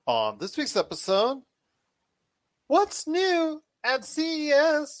On this week's episode, what's new at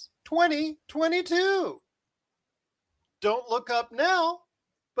CES 2022? Don't look up now,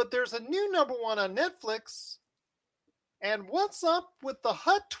 but there's a new #1 on Netflix. And what's up with the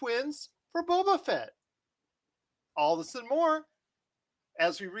Hutt twins for Boba Fett? All this and more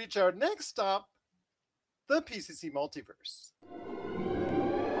as we reach our next stop, the PCC Multiverse.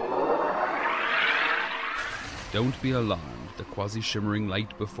 Don't be alarmed. The quasi-shimmering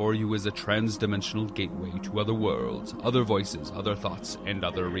light before you is a trans-dimensional gateway to other worlds, other voices, other thoughts, and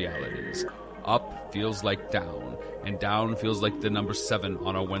other realities. Up feels like down, and down feels like the number 7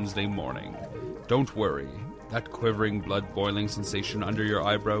 on a Wednesday morning. Don't worry. That quivering, blood-boiling sensation under your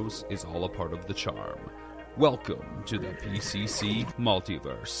eyebrows is all a part of the charm. Welcome to the PCC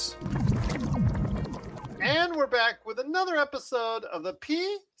Multiverse. And we're back with another episode of the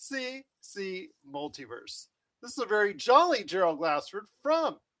PCC Multiverse. This is a very jolly Gerald Glassford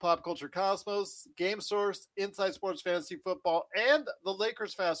from Pop Culture Cosmos, Game Source, Inside Sports Fantasy Football, and the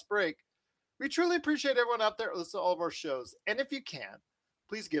Lakers Fast Break. We truly appreciate everyone out there listening to all of our shows. And if you can,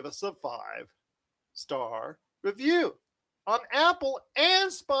 please give us a 5-star review on Apple and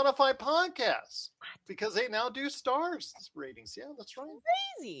Spotify podcasts. Because they now do stars ratings. Yeah, that's right.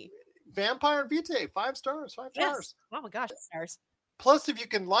 Crazy. Vampire and Vitae, 5 stars, 5 Yes. stars. Oh my gosh, stars. Plus, if you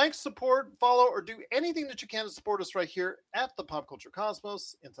can like, support, follow, or do anything that you can to support us right here at the Pop Culture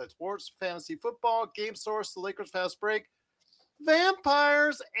Cosmos, Inside Sports, Fantasy Football, Game Source, the Lakers Fast Break,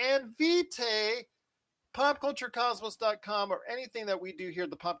 Vampires, and Vitae, popculturecosmos.com, or anything that we do here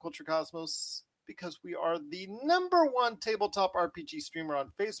at the Pop Culture Cosmos, because we are the #1 tabletop RPG streamer on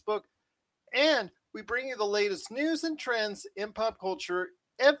Facebook, and we bring you the latest news and trends in pop culture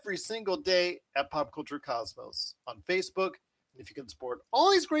every single day at Pop Culture Cosmos on Facebook. And if you can support all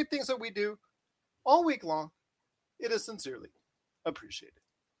these great things that we do all week long, it is sincerely appreciated.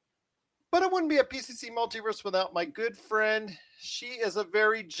 But it wouldn't be a PCC Multiverse without my good friend. She is a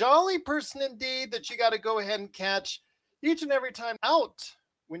very jolly person indeed that you got to go ahead and catch each and every time out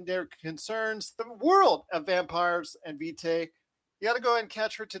when there concerns the world of Vampires and Vitae. You got to go ahead and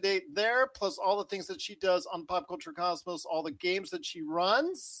catch her today there, plus all the things that she does on Pop Culture Cosmos, all the games that she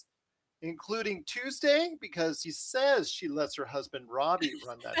runs, including Tuesday, because she says she lets her husband Robbie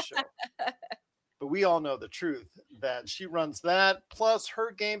run that show. But we all know the truth, that she runs that, plus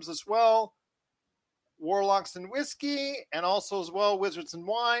her games as well, Warlocks and Whiskey, and also as well Wizards and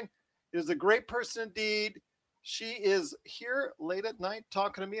Wine. It is a great person indeed. She is here late at night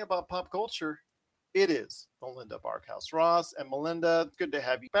talking to me about pop culture. It is Melinda Barkhouse Ross. And Melinda, good to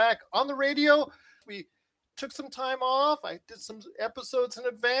have you back on the radio. We took some time off. I did some episodes in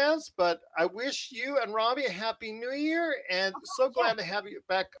advance, but I wish you and Robbie a happy new year, and so glad to have you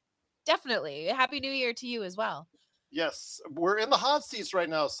back. Definitely. Happy New Year to you as well. Yes, we're in the hot seats right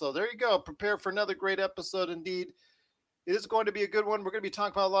now, so there you go. Prepare for another great episode indeed. It is going to be a good one. We're going to be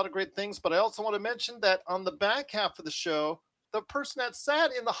talking about a lot of great things, but I also want to mention that on the back half of the show, the person that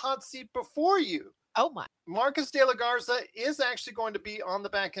sat in the hot seat before you, Oh my. Marcus de la Garza, is actually going to be on the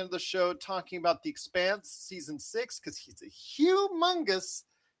back end of the show talking about The Expanse Season 6, because he's a humongous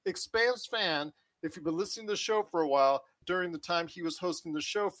Expanse fan. If you've been listening to the show for a while, during the time he was hosting the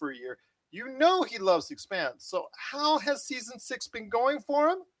show for a year, you know he loves The Expanse. So how has Season 6 been going for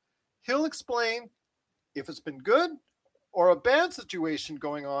him? He'll explain if it's been good or a bad situation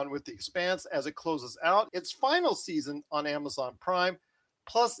going on with The Expanse as it closes out its final season on Amazon Prime.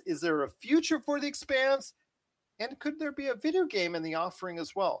 Plus, is there a future for The Expanse? And could there be a video game in the offering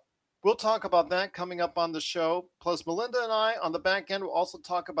as well? We'll talk about that coming up on the show. Plus, Melinda and I on the back end will also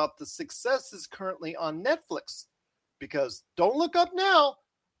talk about the successes currently on Netflix. Because Don't Look Up Now,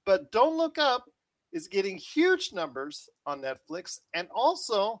 but Don't Look Up is getting huge numbers on Netflix. And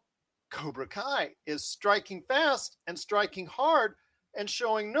also, Cobra Kai is striking fast and striking hard and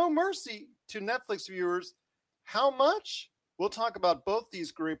showing no mercy to Netflix viewers. How much? We'll talk about both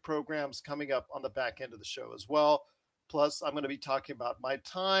these great programs coming up on the back end of the show as well. Plus, I'm going to be talking about my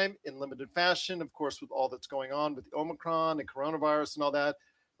time in limited fashion, of course, with all that's going on with the Omicron and coronavirus and all that,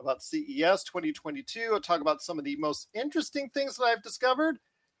 about CES 2022. I'll talk about some of the most interesting things that I've discovered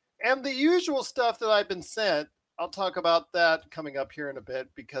and the usual stuff that I've been sent. I'll talk about that coming up here in a bit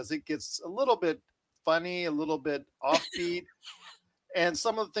because it gets a little bit funny, a little bit offbeat, and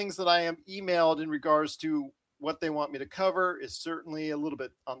some of the things that I am emailed in regards to what they want me to cover is certainly a little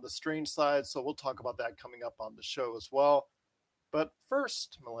bit on the strange side. So we'll talk about that coming up on the show as well. But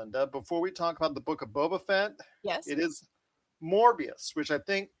first, Melinda, before we talk about the Book of Boba Fett, Yes. it is Morbius, which I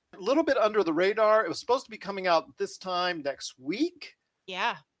think a little bit under the radar. It was supposed to be coming out this time next week.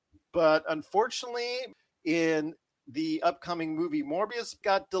 Yeah. But unfortunately, in the upcoming movie Morbius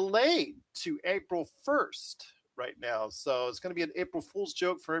got delayed to April 1st right now. So it's going to be an April Fool's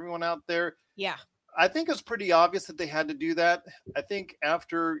joke for everyone out there. Yeah. I think it's pretty obvious that they had to do that. I think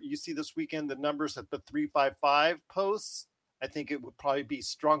after you see this weekend the numbers at the 355 posts, I think it would probably be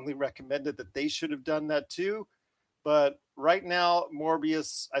strongly recommended that they should have done that too. But right now,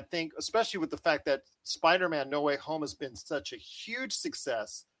 Morbius, I think, especially with the fact that Spider-Man No Way Home has been such a huge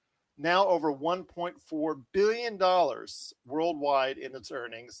success, now over $1.4 billion worldwide in its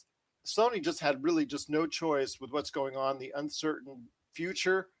earnings. Sony just had really just no choice with what's going on, the uncertain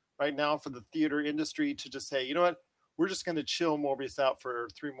future right now for the theater industry, to just say, you know what, we're just going to chill Morbius out for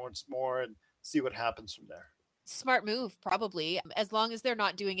 3 months more and see what happens from there. Smart move, probably, as long as they're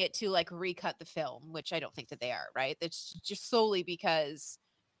not doing it to like recut the film, which I don't think that they are, right? It's just solely because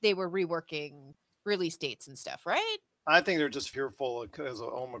they were reworking release dates and stuff, right? I think they're just fearful because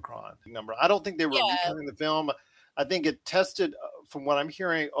of Omicron number. I don't think they were recutting the film. I think it tested, from what I'm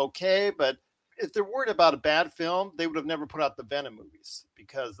hearing, okay. But if they're worried about a bad film, they would have never put out the Venom movies,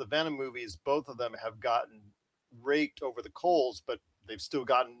 because the Venom movies, both of them have gotten raked over the coals, but they've still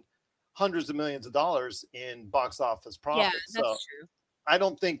gotten hundreds of millions of dollars in box office profits. Yeah, that's true. I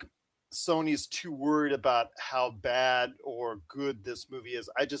don't think Sony's too worried about how bad or good this movie is.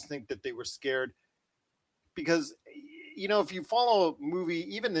 I just think that they were scared because, you know, if you follow a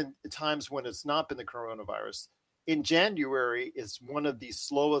movie, even in times when it's not been the coronavirus, in January is one of the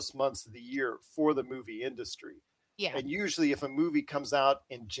slowest months of the year for the movie industry. Yeah. And usually if a movie comes out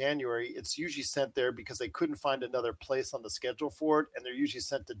in January, it's usually sent there because they couldn't find another place on the schedule for it. And they're usually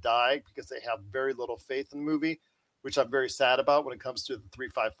sent to die because they have very little faith in the movie, which I'm very sad about when it comes to the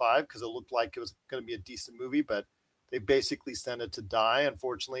 355, because it looked like it was going to be a decent movie, but they basically sent it to die,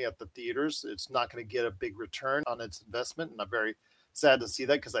 unfortunately, at the theaters. It's not going to get a big return on its investment. And I'm very sad to see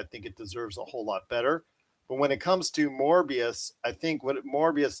that, because I think it deserves a whole lot better. But when it comes to Morbius, I think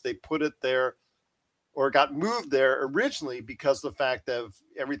Morbius, they put it there, or got moved there originally because of the fact that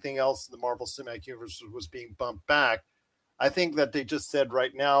everything else in the Marvel Cinematic Universe was being bumped back. I think that they just said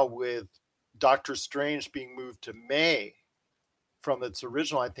right now, with Doctor Strange being moved to May from its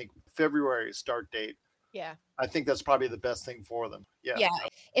original, I think, February start date. Yeah. I think that's probably the best thing for them. Yeah. Yeah.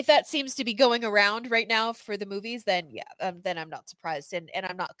 If that seems to be going around right now for the movies, then then I'm not surprised, and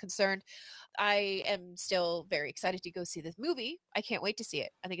I'm not concerned. I am still very excited to go see this movie. I can't wait to see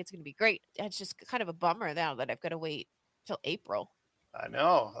it. I think it's going to be great. It's just kind of a bummer now that I've got to wait till April. I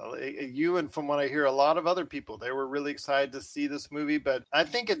know. You, and from what I hear, a lot of other people, they were really excited to see this movie. But I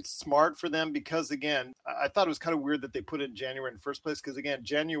think it's smart for them because, again, I thought it was kind of weird that they put it in January in the first place, because, again,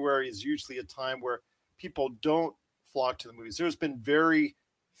 January is usually a time where people don't flock to the movies. There's been very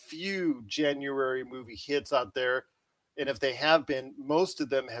few January movie hits out there. And if they have been, most of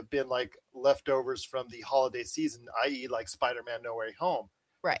them have been like leftovers from the holiday season, i.e. like Spider-Man No Way Home.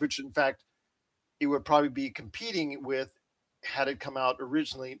 Right. Which, in fact, it would probably be competing with had it come out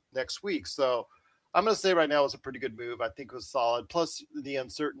originally next week. So I'm going to say right now it's a pretty good move. I think it was solid. Plus the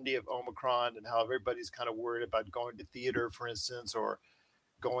uncertainty of Omicron and how everybody's kind of worried about going to theater, for instance, or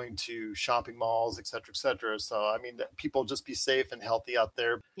going to shopping malls, et cetera, et cetera. So, I mean, people just be safe and healthy out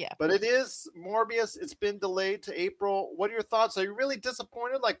there. Yeah. But it is Morbius. It's been delayed to April. What are your thoughts? Are you really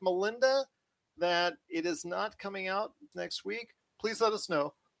disappointed, like Melinda, that it is not coming out next week? Please let us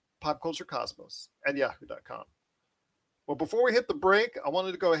know. popculturecosmos@yahoo.com. Well, before we hit the break, I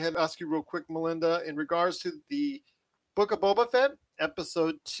wanted to go ahead and ask you real quick, Melinda, in regards to the Book of Boba Fett,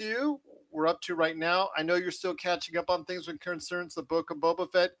 episode 2. We're up to right now. I know you're still catching up on things when concerns the Book of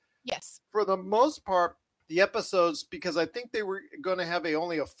Boba Fett. Yes. For the most part, the episodes, because I think they were going to have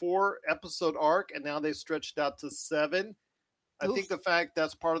only a 4-episode arc, and now they stretched out to 7. I think the fact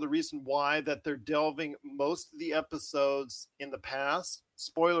that's part of the reason why that they're delving most of the episodes in the past.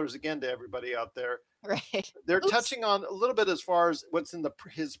 Spoilers again to everybody out there. Right. They're touching on a little bit as far as what's in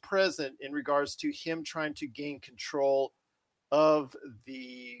his present in regards to him trying to gain control of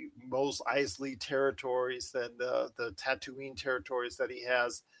the Mos Eisley territories and the Tatooine territories that he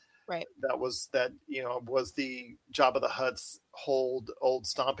has. Right. That was the Jabba the Hutt's old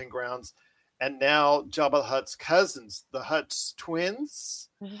stomping grounds. And now Jabba the Hutt's cousins, the Hutt's twins,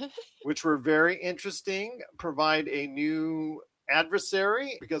 which were very interesting, provide a new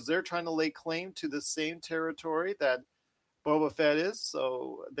adversary because they're trying to lay claim to the same territory that Boba Fett is.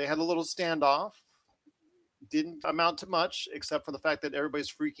 So they had a little standoff. Didn't amount to much, except for the fact that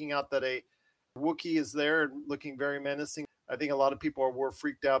everybody's freaking out that a Wookiee is there and looking very menacing. I think a lot of people were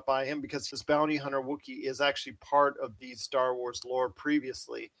freaked out by him because his bounty hunter Wookiee is actually part of the Star Wars lore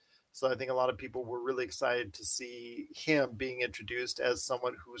previously. So I think a lot of people were really excited to see him being introduced as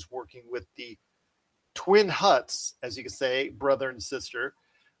someone who's working with the twin Hutts, as you can say, brother and sister.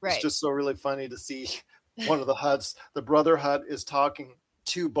 Right. It's just so really funny to see one of the Hutts, the brother Hutt, is talking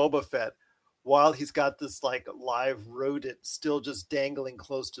to Boba Fett while he's got this like live rodent still just dangling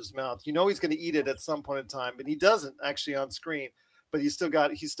close to his mouth. You know he's going to eat it at some point in time, but he doesn't actually on screen. But he's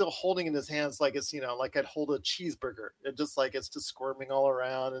still holding in his hands like it's, like I'd hold a cheeseburger. It just like it's just squirming all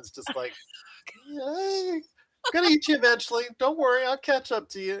around. And it's just like, hey, I'm gonna eat you eventually. Don't worry, I'll catch up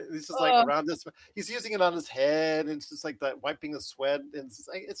to you. He's just like around this. He's using it on his head, and it's just like that wiping the sweat. And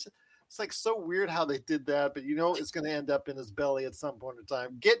it's like so weird how they did that. But it's going to end up in his belly at some point in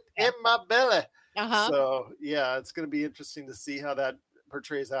time. Get in my belly. So yeah, it's going to be interesting to see how that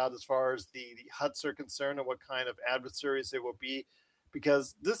portrays out as far as the Hutts are concerned and what kind of adversaries they will be,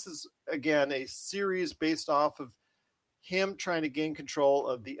 because this is again a series based off of him trying to gain control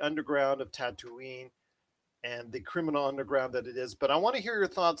of the underground of Tatooine and the criminal underground that it is. But I want to hear your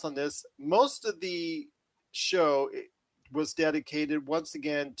thoughts on this. Most of the show was dedicated once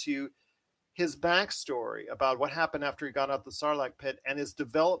again to his backstory about what happened after he got out the Sarlacc pit and his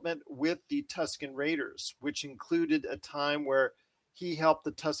development with the Tusken Raiders, which included a time where he helped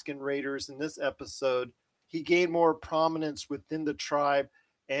the Tusken Raiders in this episode. He gained more prominence within the tribe,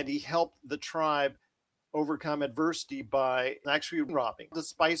 and he helped the tribe overcome adversity by actually robbing the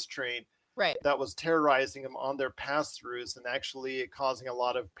spice train that was terrorizing them on their pass-throughs and actually causing a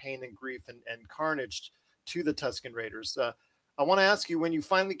lot of pain and grief and carnage to the Tusken Raiders. I want to ask you, when you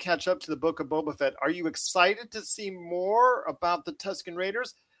finally catch up to the Book of Boba Fett, are you excited to see more about the Tusken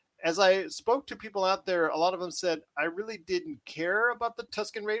Raiders? As I spoke to people out there, a lot of them said, I really didn't care about the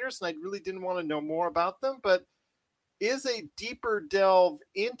Tusken Raiders and I really didn't want to know more about them. But is a deeper delve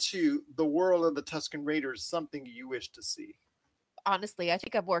into the world of the Tusken Raiders something you wish to see? Honestly, I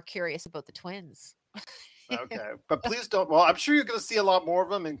think I'm more curious about the twins. Okay, but please don't. Well, I'm sure you're going to see a lot more of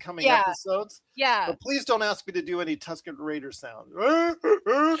them in coming episodes. Yeah. But please don't ask me to do any Tusken Raider sound.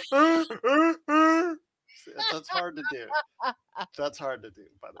 That's hard to do. That's hard to do,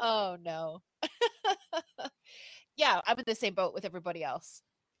 by the way. Oh, no. Yeah, I'm in the same boat with everybody else.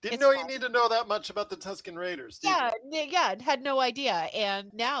 Didn't know you need to know that much about the Tusken Raiders. Yeah, had no idea.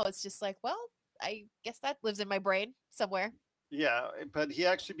 And now it's just like, well, I guess that lives in my brain somewhere. Yeah, but he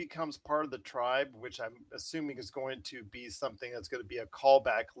actually becomes part of the tribe, which I'm assuming is going to be something that's going to be a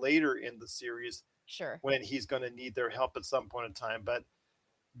callback later in the series. Sure. When he's going to need their help at some point in time. But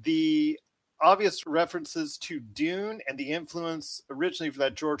the obvious references to Dune and the influence originally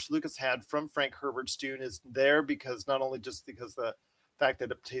that George Lucas had from Frank Herbert's Dune is there, because not only just because the fact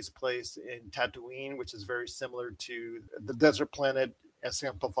that it takes place in Tatooine, which is very similar to the desert planet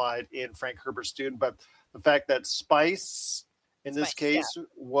exemplified in Frank Herbert's Dune, but the fact that spice in this case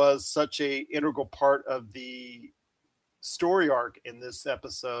was such a integral part of the story arc in this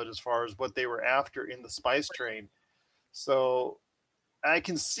episode as far as what they were after in the spice train. So I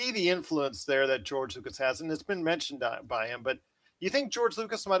can see the influence there that George Lucas has, and it's been mentioned by him. But you think George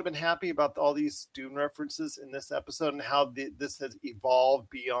Lucas might have been happy about all these Dune references in this episode and how this has evolved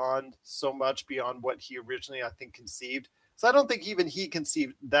beyond what he originally, I think, conceived? So I don't think even he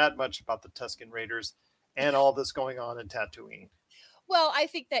conceived that much about the Tusken Raiders and all this going on in Tatooine. Well, I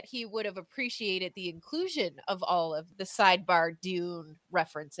think that he would have appreciated the inclusion of all of the sidebar Dune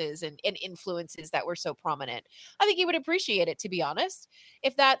references and influences that were so prominent. I think he would appreciate it, to be honest.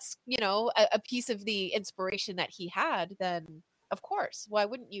 If that's, a piece of the inspiration that he had, then of course, why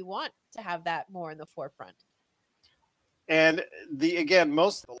wouldn't you want to have that more in the forefront? And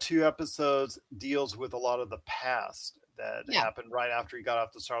most of the 2 episodes deals with a lot of the past that happened right after he got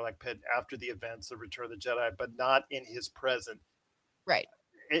off the Sarlacc pit, after the events of Return of the Jedi, but not in his present. Right.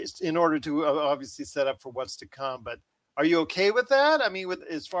 It's in order to obviously set up for what's to come. But are you okay with that? I mean,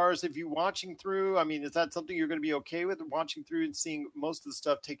 as far as if you watching through, I mean, is that something you're going to be okay with, watching through and seeing most of the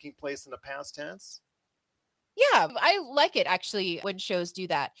stuff taking place in the past tense? Yeah, I like it actually when shows do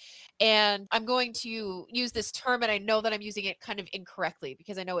that. And I'm going to use this term, and I know that I'm using it kind of incorrectly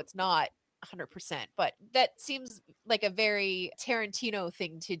because I know it's not 100%, but that seems like a very Tarantino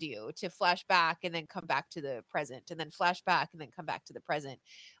thing to do, to flash back and then come back to the present, and then flash back and then come back to the present,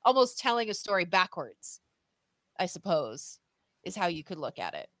 almost telling a story backwards, I suppose, is how you could look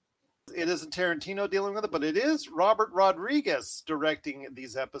at it. It isn't Tarantino dealing with it, but it is Robert Rodriguez directing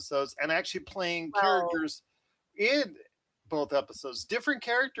these episodes and actually playing characters in both episodes. Different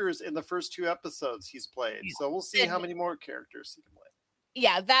characters in the first 2 episodes he's played. So we'll see how many more characters he can play.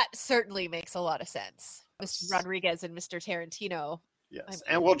 Yeah, that certainly makes a lot of sense. Mr. Rodriguez and Mr. Tarantino. Yes.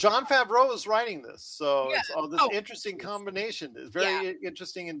 And Jon Favreau is writing this. So it's all this interesting combination. It's very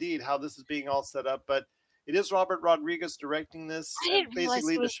interesting indeed how this is being all set up. But It is Robert Rodriguez directing this. I didn't realize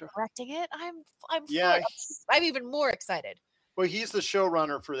Basically he the was show. directing it. Yeah, I'm even more excited. well, he's the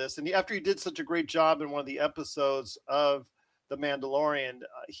showrunner for this, and after he did such a great job in one of the episodes of The Mandalorian,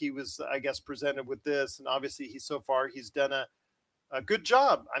 he was, I guess, presented with this, and obviously he's done a good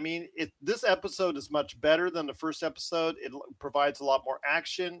job. I mean, this episode is much better than the first episode. It provides a lot more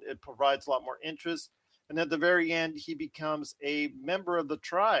action. It provides a lot more interest. And at the very end, he becomes a member of the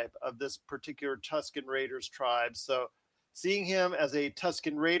tribe of this particular Tusken Raiders tribe. So seeing him as a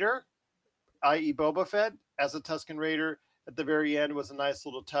Tusken Raider, i.e. Boba Fett, as a Tusken Raider at the very end was a nice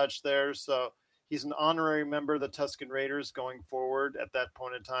little touch there. So he's an honorary member of the Tusken Raiders going forward at that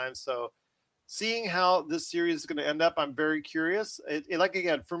point in time. So seeing how this series is going to end up, I'm very curious. Like,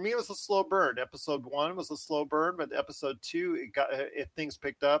 again, for me, it was a slow burn. Episode 1 was a slow burn, but episode 2, things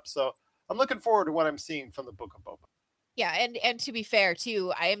picked up. So I'm looking forward to what I'm seeing from the Book of Boba. Yeah, and to be fair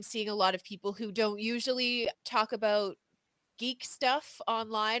too, I am seeing a lot of people who don't usually talk about geek stuff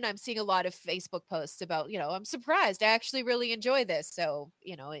online. I'm seeing a lot of Facebook posts about, I'm surprised. I actually really enjoy this. So,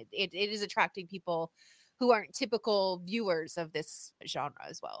 it is attracting people who aren't typical viewers of this genre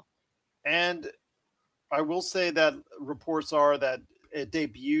as well. And I will say that reports are that it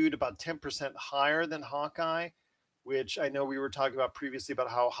debuted about 10% higher than Hawkeye, which I know we were talking about previously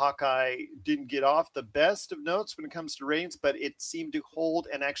about how Hawkeye didn't get off the best of notes when it comes to ratings, but it seemed to hold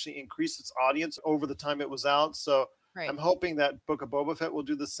and actually increase its audience over the time it was out. So right. I'm hoping that Book of Boba Fett will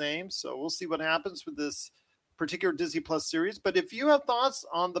do the same. So we'll see what happens with this particular Disney Plus series. But if you have thoughts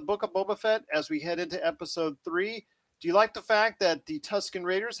on the Book of Boba Fett as we head into episode 3, do you like the fact that the Tusken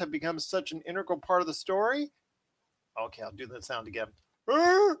Raiders have become such an integral part of the story? Okay, I'll do that sound again.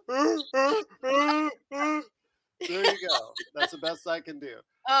 There you go. That's the best I can do.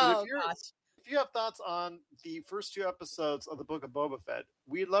 Oh, gosh. If you have thoughts on the first 2 episodes of the Book of Boba Fett,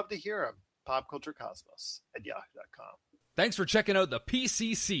 we'd love to hear them. PopCultureCosmos@yahoo.com. Thanks for checking out the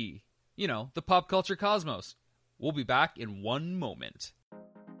PCC. The Pop Culture Cosmos. We'll be back in one moment.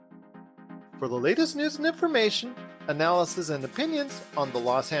 For the latest news and information, analysis and opinions on the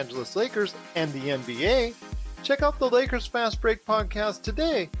Los Angeles Lakers and the NBA, check out the Lakers Fast Break podcast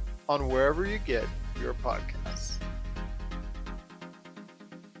today on wherever you get your podcasts.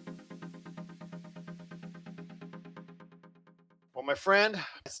 Well, my friend,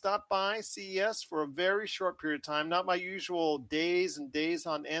 I stopped by CES for a very short period of time, not my usual days and days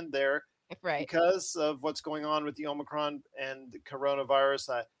on end there. Right. Because of what's going on with the Omicron and the coronavirus,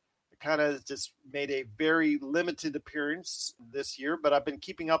 I kind of just made a very limited appearance this year, but I've been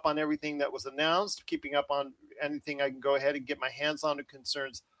keeping up on everything that was announced, keeping up on anything I can go ahead and get my hands on that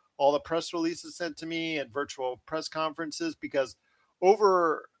concerns all the press releases sent to me and virtual press conferences, because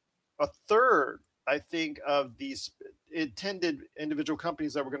over a third, I think, of these intended individual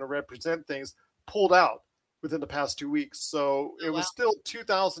companies that were going to represent things pulled out within the past 2 weeks. So it was still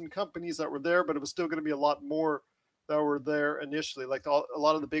 2,000 companies that were there, but it was still going to be a lot more that were there initially. Like a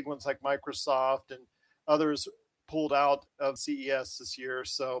lot of the big ones like Microsoft and others pulled out of CES this year.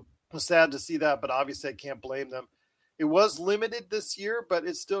 So it was sad to see that, but obviously I can't blame them. It was limited this year, but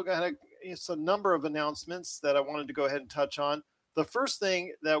it's still got a number of announcements that I wanted to go ahead and touch on. The first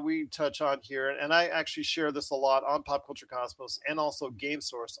thing that we touch on here, and I actually share this a lot on Pop Culture Cosmos and also Game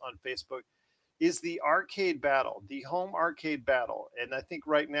Source on Facebook, is the arcade battle, the home arcade battle. And I think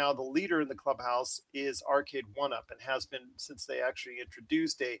right now the leader in the clubhouse is Arcade 1UP, and has been since they actually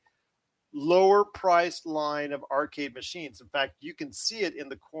introduced a lower priced line of arcade machines. In fact, you can see it in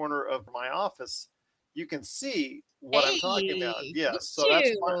the corner of my office. You can see what I'm talking about. Yes, so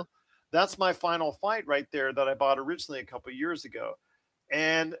that's my Final Fight right there that I bought originally a couple of years ago.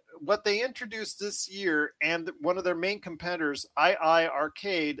 And what they introduced this year, and one of their main competitors, II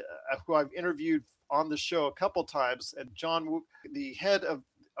Arcade, who I've interviewed on the show a couple times, and John Wook, the head of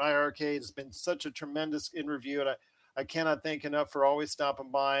II Arcade, has been such a tremendous interview, and I cannot thank enough for always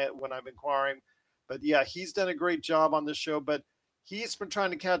stopping by when I'm inquiring. But yeah, he's done a great job on this show, but he's been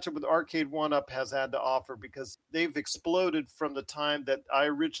trying to catch up with Arcade 1UP has had to offer, because they've exploded from the time that I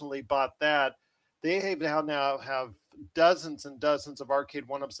originally bought that. They now have dozens and dozens of Arcade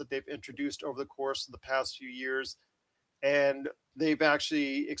 1UPs that they've introduced over the course of the past few years. And they've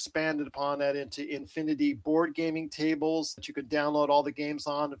actually expanded upon that into Infinity board gaming tables that you could download all the games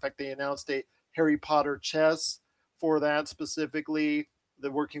on. In fact, they announced a Harry Potter chess for that specifically.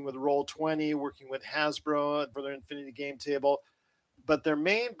 They're working with Roll20, working with Hasbro for their Infinity game table. But their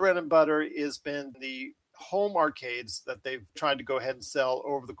main bread and butter has been the home arcades that they've tried to go ahead and sell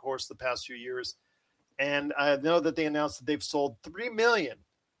over the course of the past few years. And I know that they announced that they've sold 3 million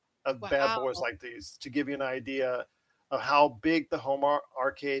of bad boys like these, to give you an idea of how big the home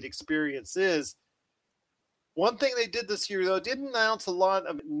arcade experience is. One thing they did this year, though, didn't announce a lot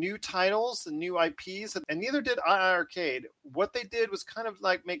of new titles and new IPs, and neither did iArcade. What they did was kind of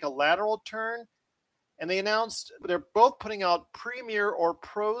like make a lateral turn, and they announced they're both putting out Premier or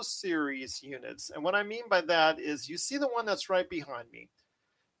Pro Series units. And what I mean by that is you see the one that's right behind me,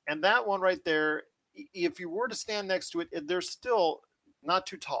 and that one right there, if you were to stand next to it, they're still not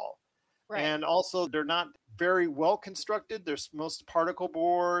too tall. Right. And also they're not very well constructed. There's most particle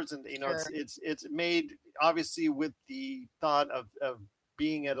boards, and Sure. it's made obviously with the thought of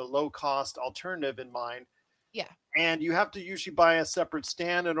being at a low cost alternative in mind. Yeah. And you have to usually buy a separate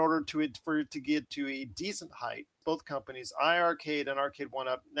stand in order for it to get to a decent height. Both companies, iArcade and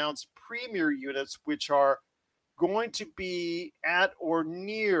Arcade1Up, announced Premier units, which are going to be at or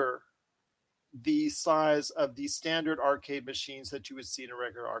near the size of the standard arcade machines that you would see in a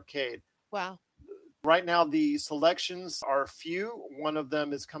regular arcade. Wow. Right now, the selections are few. One of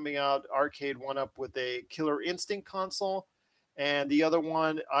them is coming out, Arcade1Up, with a Killer Instinct console. And the other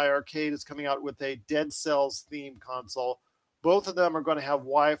one, iArcade, is coming out with a Dead Cells themed console. Both of them are going to have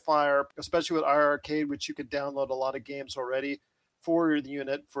Wi-Fi, especially with iArcade, which you could download a lot of games already for your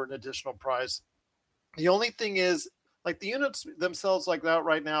unit for an additional price. The only thing is, like the units themselves, like that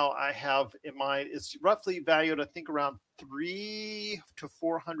right now, I have in mind, is roughly valued, I think, around $300 to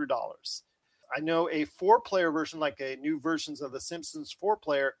 $400. I know a 4-player version, like a new versions of The Simpsons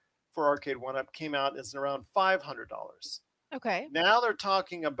 4-player for Arcade1Up, came out as around $500. Okay. Now they're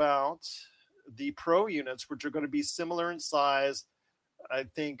talking about the Pro units, which are going to be similar in size. I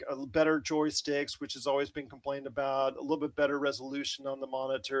think better joysticks, which has always been complained about, a little bit better resolution on the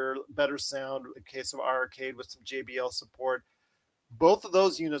monitor, better sound in case of iArcade with some JBL support. Both of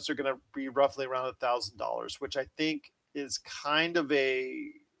those units are going to be roughly around $1,000, which I think is kind of a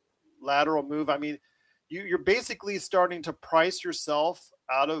lateral move. I mean, you're basically starting to price yourself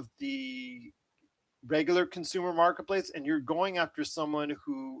out of the regular consumer marketplace, and you're going after someone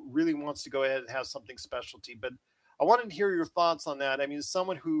who really wants to go ahead and have something specialty. But I wanted to hear your thoughts on that. I mean,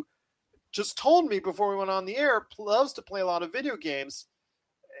 someone who just told me before we went on the air loves to play a lot of video games,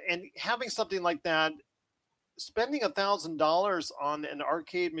 and having something like that, spending $1,000 on an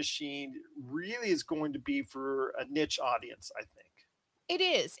arcade machine really is going to be for a niche audience, I think. It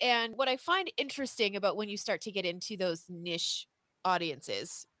is. And what I find interesting about when you start to get into those niche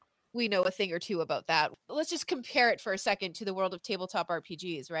audiences, we know a thing or two about that. Let's just compare it for a second to the world of tabletop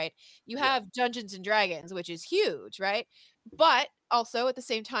RPGs, right? You have Dungeons and Dragons, which is huge, right? But also at the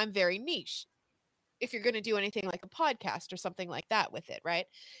same time, very niche. If you're going to do anything like a podcast or something like that with it, right?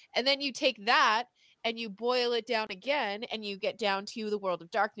 And then you take that and you boil it down again and you get down to the world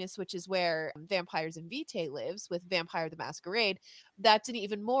of darkness, which is where Vampires and Vitae lives with Vampire the Masquerade. That's an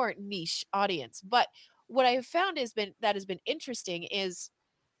even more niche audience. But what I have found has been interesting is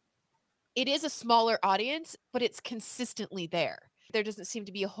it is a smaller audience, but it's consistently there. There doesn't seem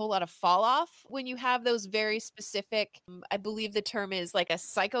to be a whole lot of fall off when you have those very specific, I believe the term is like a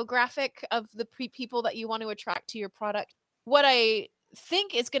psychographic of the people that you want to attract to your product. What I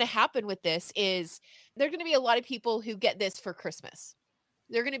think is going to happen with this is there are going to be a lot of people who get this for Christmas.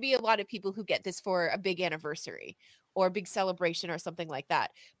 There are going to be a lot of people who get this for a big anniversary or a big celebration or something like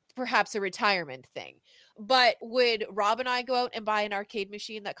that. Perhaps a retirement thing. But would Rob and I go out and buy an arcade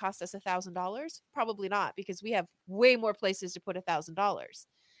machine that cost us $1,000? Probably not, because we have way more places to put $1,000.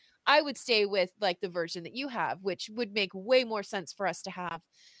 I would stay with like the version that you have, which would make way more sense for us to have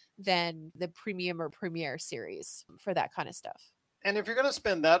than the premium or premiere series for that kind of stuff. And if you're going to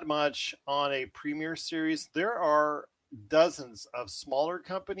spend that much on a premiere series, there are dozens of smaller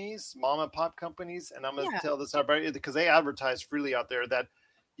companies, mom and pop companies, and I'm going to tell this out because they advertise freely out there that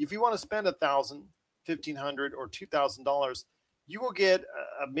if you want to spend $1,000, $1,500, or $2,000, you will get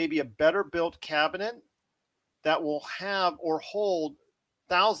maybe a better built cabinet that will have or hold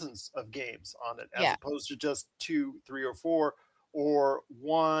thousands of games on it, as opposed to just 2, 3, or 4, or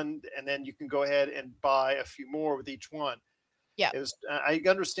one, and then you can go ahead and buy a few more with each one. Yeah, I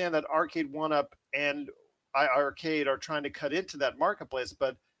understand that Arcade1Up and iArcade are trying to cut into that marketplace,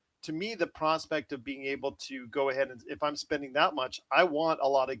 but to me, the prospect of being able to go ahead and, if I'm spending that much, I want a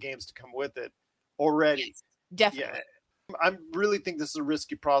lot of games to come with it already. Yes, definitely. Yeah, I really think this is a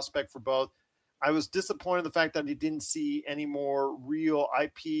risky prospect for both. I was disappointed in the fact that I didn't see any more real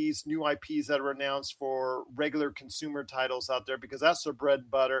IPs, new IPs that were announced for regular consumer titles out there, because that's their bread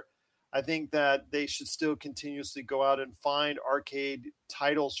and butter. I think that they should still continuously go out and find arcade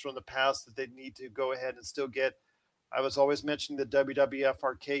titles from the past that they need to go ahead and still get. I was always mentioning the WWF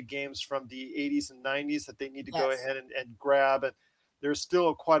arcade games from the 80s and 90s that they need to go ahead and grab. And there's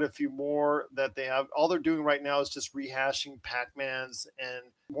still quite a few more that they have. All they're doing right now is just rehashing Pac-Mans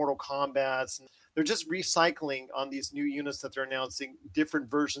and Mortal Kombats. And they're just recycling on these new units that they're announcing different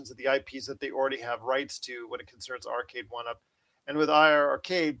versions of the IPs that they already have rights to when it concerns Arcade 1-Up. And with IR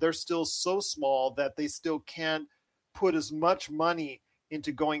Arcade, they're still so small that they still can't put as much money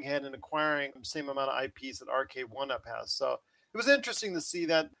into going ahead and acquiring the same amount of IPs that Arcade 1-Up has. So it was interesting to see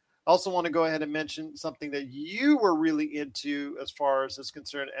that. I also want to go ahead and mention something that you were really into as far as is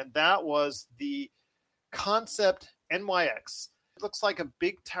concerned, and that was the Concept NYX. It looks like a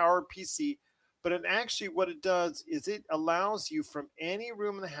big tower PC, but it actually, what it does is it allows you from any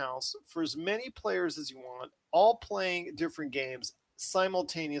room in the house for as many players as you want, all playing different games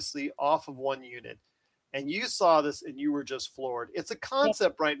simultaneously off of one unit. And you saw this and you were just floored. It's a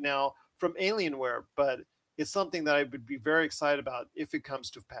concept right now from Alienware, but it's something that I would be very excited about if it comes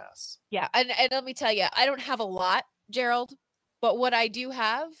to pass. Yeah, and let me tell you, I don't have a lot, Gerald, but what I do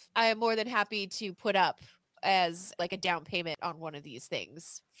have, I am more than happy to put up as like a down payment on one of these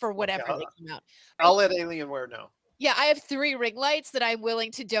things for whatever they come out. I'll let Alienware know. Yeah, I have 3 ring lights that I'm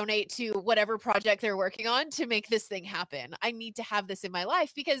willing to donate to whatever project they're working on to make this thing happen. I need to have this in my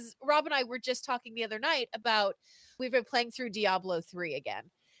life because Rob and I were just talking the other night about we've been playing through Diablo 3 again.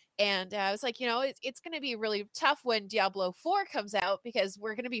 And I was like, you know, it's going to be really tough when Diablo 4 comes out because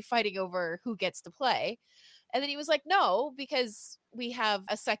we're going to be fighting over who gets to play. And then he was like, no, because we have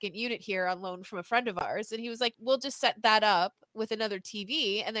a second unit here on loan from a friend of ours. And he was like, we'll just set that up with another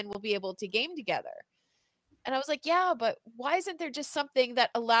TV and then we'll be able to game together. And I was like, yeah, but why isn't there just something that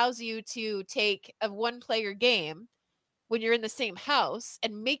allows you to take a 1-player game when you're in the same house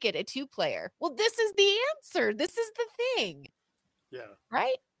and make it a 2-player? Well, this is the answer. This is the thing. Yeah.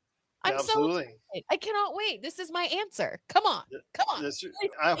 Right? I'm absolutely. So excited. I cannot wait. This is my answer. Come on. Come on.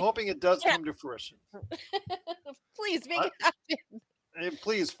 I'm hoping it does come to fruition. Please make it happen. Hey,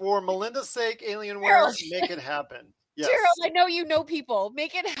 please, for Melinda's sake, Alienware, make it happen. Yes. Gerald, I know you know people.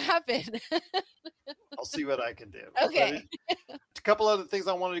 Make it happen. I'll see what I can do. Okay. A couple other things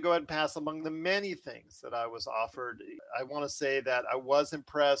I wanted to go ahead and pass among the many things that I was offered. I want to say that I was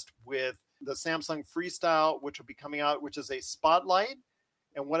impressed with the Samsung Freestyle, which will be coming out, which is a spotlight.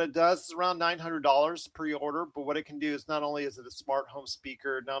 And what it does is around $900 pre-order. But what it can do is not only is it a smart home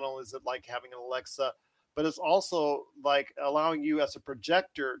speaker, not only is it like having an Alexa, but it's also like allowing you as a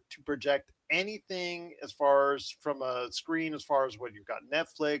projector to project anything as far as from a screen, as far as what you've got,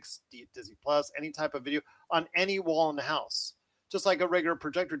 Netflix, Disney Plus, any type of video on any wall in the house, just like a regular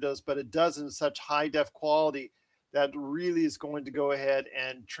projector does, but it does in such high def quality that really is going to go ahead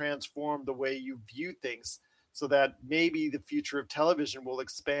and transform the way you view things so that maybe the future of television will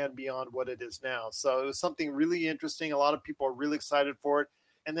expand beyond what it is now. So it was something really interesting. A lot of people are really excited for it.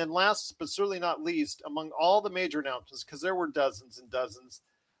 And then last, but certainly not least, among all the major announcements, because there were dozens and dozens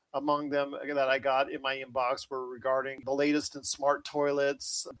among them that I got in my inbox were regarding the latest in smart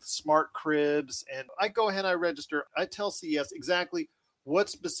toilets, smart cribs. And I go ahead and I register. I tell CES exactly what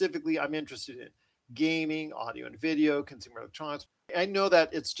specifically I'm interested in. Gaming, audio and video, consumer electronics. I know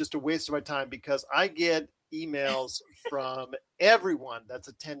that it's just a waste of my time because I get emails from everyone that's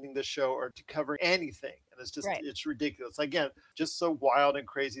attending the show or to cover anything. And it's just, It's ridiculous. Again, just so wild and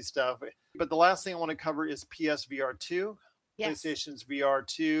crazy stuff. But the last thing I want to cover is PSVR 2. Yes. PlayStation's VR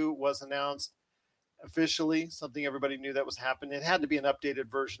 2 was announced officially, something everybody knew that was happening. It had to be an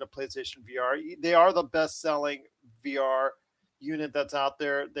updated version of PlayStation VR. They are the best-selling VR unit that's out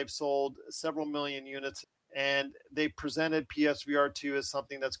there. They've sold several million units. And they presented PSVR 2 as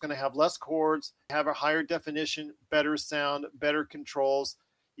something that's going to have less cords, have a higher definition, better sound, better controls.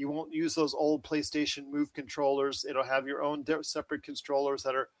 You won't use those old PlayStation Move controllers. It'll have your own separate controllers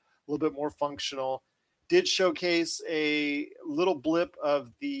that are a little bit more functional. Did showcase a little blip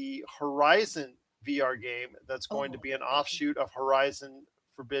of the Horizon VR game that's going to be an offshoot of Horizon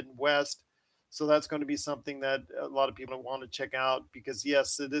Forbidden West. So that's going to be something that a lot of people want to check out because,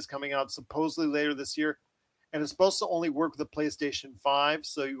 yes, it is coming out supposedly later this year. And it's supposed to only work with the PlayStation 5.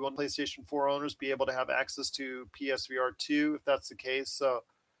 So you want PlayStation 4 owners be able to have access to PSVR 2 if that's the case. So,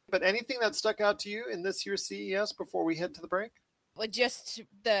 but anything that stuck out to you in this year's CES before we head to the break? Well, just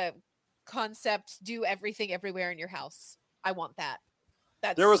the concept, do everything everywhere in your house. I want that.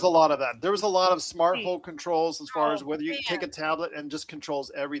 There was a lot of that. There was a lot of smart home controls as far as whether you take a tablet and just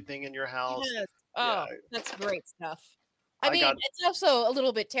controls everything in your house. Yes. Oh, that's great stuff. I mean, it's also a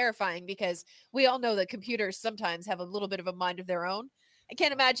little bit terrifying because we all know that computers sometimes have a little bit of a mind of their own. I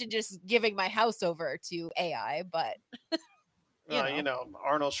can't imagine just giving my house over to AI, but you know,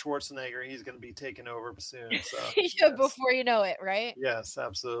 Arnold Schwarzenegger, he's going to be taking over soon. So yes. Before you know it, right? Yes,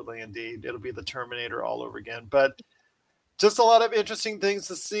 absolutely, indeed. It'll be the Terminator all over again. But Just a lot of interesting things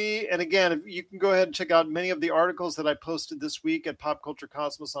to see. And again, you can go ahead and check out many of the articles that I posted this week at Pop Culture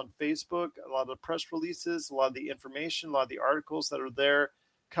Cosmos on Facebook. A lot of the press releases, a lot of the information, a lot of the articles that are there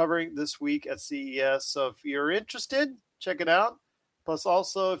covering this week at CES. So if you're interested, check it out. Plus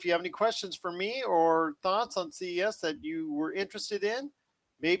also, if you have any questions for me or thoughts on CES that you were interested in,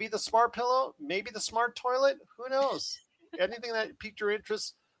 maybe the smart pillow, maybe the smart toilet, who knows? Anything that piqued your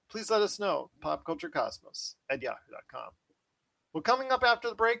interest, please let us know. popculturecosmos@yahoo.com. Well, coming up after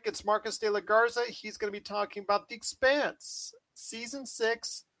the break, it's Marcus de la Garza. He's going to be talking about The Expanse, Season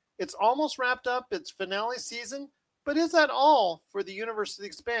 6. It's almost wrapped up. It's finale season. But is that all for the universe of The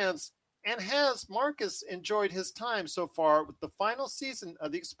Expanse? And has Marcus enjoyed his time so far with the final season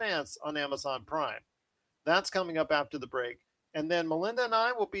of The Expanse on Amazon Prime? That's coming up after the break. And then Melinda and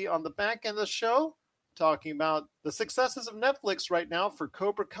I will be on the back end of the show talking about the successes of Netflix right now for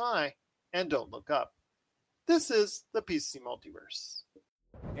Cobra Kai and Don't Look Up. This is the PCC Multiverse.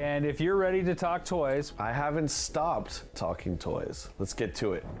 And if you're ready to talk toys, I haven't stopped talking toys. Let's get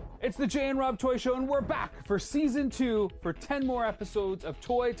to it. it's the Jay and Rob Toy Show, and we're back for Season 2 for 10 more episodes of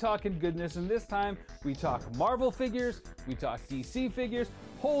Toy Talking Goodness. And this time, we talk Marvel figures, we talk DC figures,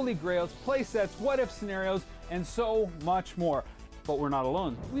 Holy Grails, playsets, what-if scenarios, and so much more. But we're not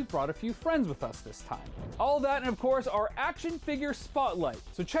alone. We've brought a few friends with us this time. All that and, of course, our action figure spotlight.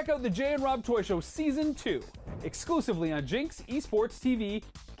 So check out the Jay and Rob Toy Show Season 2, exclusively on Jinx Esports TV,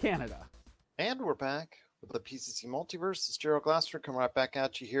 Canada. And we're back with the PCC Multiverse. It's Gerald Glasser coming right back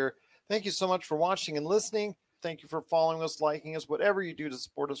at you here. Thank you so much for watching and listening. Thank you for following us, liking us, whatever you do to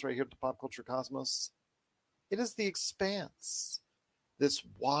support us right here at the Pop Culture Cosmos. It is The Expanse, this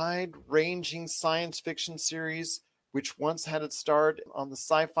wide-ranging science fiction series which once had its start on the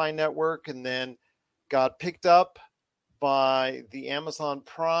Sci-Fi Network and then got picked up by the Amazon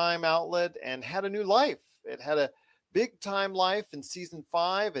Prime outlet and had a new life. It had a big-time life in Season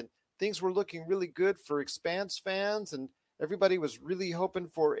 5, and things were looking really good for Expanse fans, and everybody was really hoping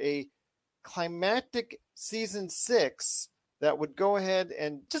for a climactic Season 6 that would go ahead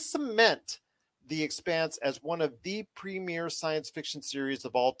and just cement The Expanse as one of the premier science fiction series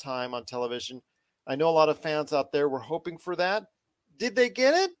of all time on television. I know a lot of fans out there were hoping for that. Did they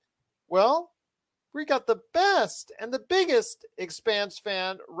get it? Well, we got the best and the biggest Expanse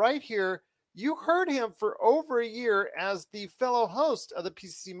fan right here. You heard him for over a year as the fellow host of the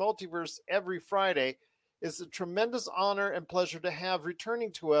PCC Multiverse every Friday. It's a tremendous honor and pleasure to have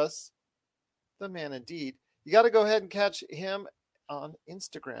returning to us, the man indeed. You got to go ahead and catch him on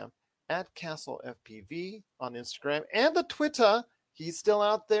Instagram at CastleFPV on Instagram and the Twitter. He's still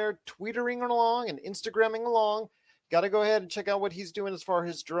out there tweetering along and Instagramming along. Got to go ahead and check out what he's doing as far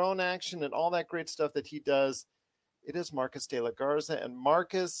as his drone action and all that great stuff that he does. It is Marcus de la Garza. And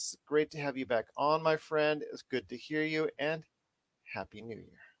Marcus, great to have you back on, my friend. It's good to hear you, and Happy New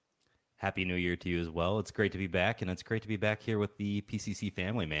Year. Happy New Year to you as well. It's great to be back, and it's great to be back here with the PCC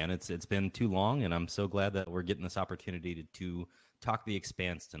family, man. It's been too long, and I'm so glad that we're getting this opportunity to talk The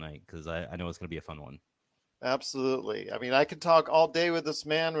Expanse tonight, because I know it's going to be a fun one. Absolutely. I mean, I could talk all day with this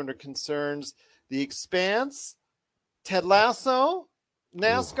man when it concerns The Expanse, Ted Lasso,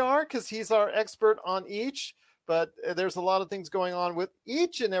 NASCAR, because he's our expert on each. But there's a lot of things going on with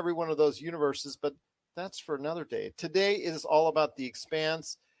each and every one of those universes, but that's for another day. Today is all about The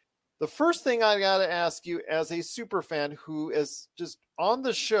Expanse. The first thing I got to ask you, as a super fan who is just on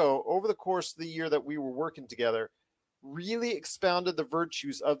the show over the course of the year that we were working together, really expounded the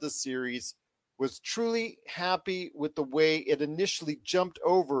virtues of the series, was truly happy with the way it initially jumped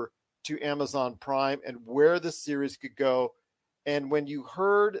over to Amazon Prime and where the series could go. And when you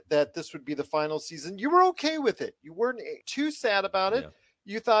heard that this would be the final season, you were okay with it. You weren't too sad about it.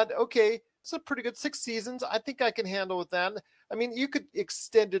 Yeah. You thought, okay, it's a pretty good 6 seasons. I think I can handle with that. I mean, you could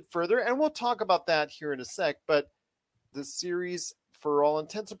extend it further, and we'll talk about that here in a sec. But the series, for all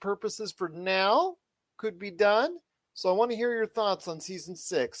intents and purposes, for now, could be done. So I want to hear your thoughts on season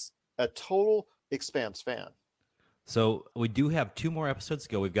 6, a total Expanse fan. So we do have 2 more episodes to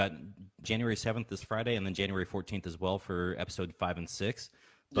go. We've got January 7th this Friday, and then January 14th as well for episode 5 and 6.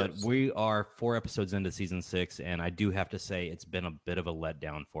 But yes, we are 4 episodes into season 6, and I do have to say it's been a bit of a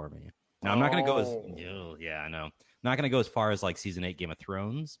letdown for me. Now, I'm not going to go as, yeah, I know. Not going to go as far as like season 8 Game of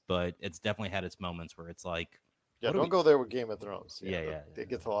Thrones, but it's definitely had its moments where it's like, yeah, don't go there with Game of Thrones. Yeah. It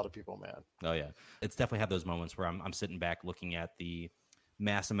gets a lot of people mad. Oh, yeah. It's definitely had those moments where I'm sitting back looking at the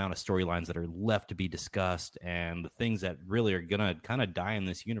mass amount of storylines that are left to be discussed and the things that really are going to kind of die in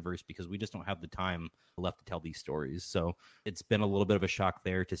this universe because we just don't have the time left to tell these stories. So it's been a little bit of a shock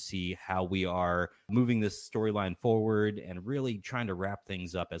there to see how we are moving this storyline forward and really trying to wrap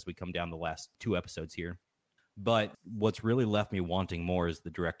things up as we come down the last 2 episodes here. But what's really left me wanting more is the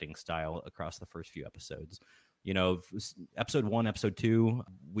directing style across the first few episodes. You know, episode 1, episode 2,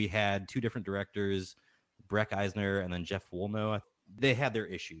 we had 2 different directors, Breck Eisner and then Jeff Woolnough. They had their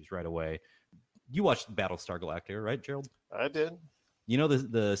issues right away. You watched Battlestar Galactica, right, Gerald? I did. You know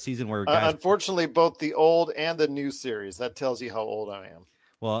the season where guys... Unfortunately, both the old and the new series. That tells you how old I am.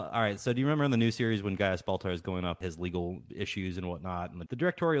 Well, all right. So do you remember in the new series when Gaius Baltar is going up his legal issues and whatnot? And the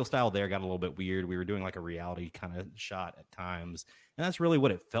directorial style there got a little bit weird. We were doing like a reality kind of shot at times. And that's really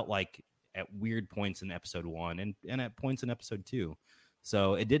what it felt like at weird points in episode 1 and at points in episode 2.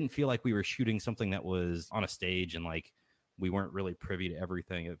 So it didn't feel like we were shooting something that was on a stage and like we weren't really privy to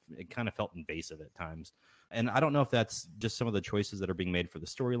everything. It kind of felt invasive at times. And I don't know if that's just some of the choices that are being made for the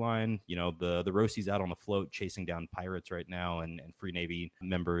storyline. You know, the Rosie's out on the float chasing down pirates right now and Free Navy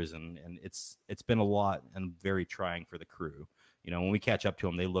members. And it's been a lot and very trying for the crew. You know, when we catch up to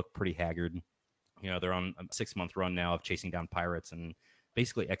them, they look pretty haggard. You know, they're on a 6-month run now of chasing down pirates and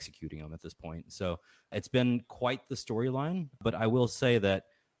basically executing them at this point. So it's been quite the storyline. But I will say that,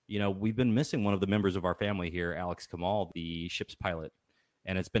 you know, we've been missing one of the members of our family here, Alex Kamal, the ship's pilot.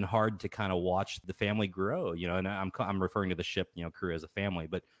 And it's been hard to kind of watch the family grow, you know, and I'm referring to the ship, you know, crew as a family,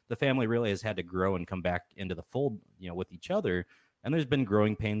 but the family really has had to grow and come back into the fold, you know, with each other. And there's been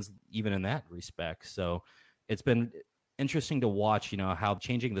growing pains even in that respect. So it's been interesting to watch, you know, how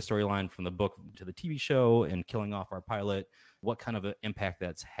changing the storyline from the book to the TV show and killing off our pilot, what kind of an impact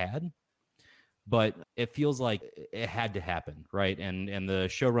that's had. But it feels like it had to happen, right? And the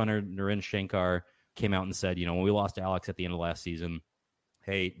showrunner, Naren Shankar, came out and said, you know, when we lost Alex at the end of last season,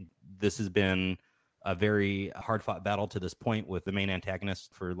 hey, this has been a very hard-fought battle to this point with the main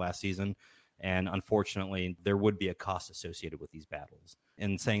antagonist for last season. And unfortunately, there would be a cost associated with these battles.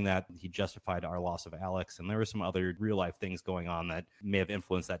 And saying that, he justified our loss of Alex. And there were some other real-life things going on that may have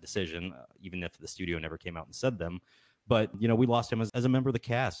influenced that decision, even if the studio never came out and said them. But, you know, we lost him as a member of the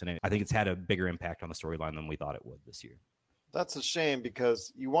cast. And I think it's had a bigger impact on the storyline than we thought it would this year. That's a shame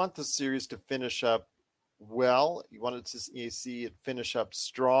because you want the series to finish up well. You wanted to see it finish up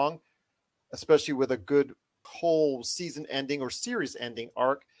strong, especially with a good whole season ending or series ending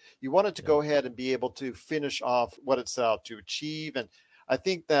arc. You wanted to go ahead and be able to finish off what it's out to achieve. And I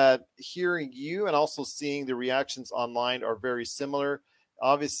think that hearing you and also seeing the reactions online are very similar.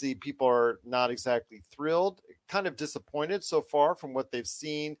 Obviously, people are not exactly thrilled, kind of disappointed so far from what they've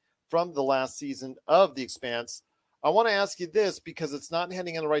seen from the last season of The Expanse. I want to ask you this because it's not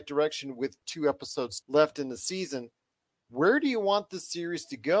heading in the right direction with 2 episodes left in the season. Where do you want this series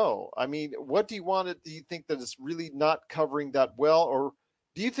to go? I mean, what do you want it? Do you think that it's really not covering that well? Or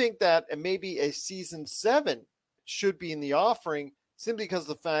do you think that maybe a season 7 should be in the offering simply because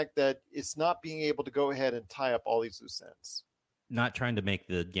of the fact that it's not being able to go ahead and tie up all these loose ends? Not trying to make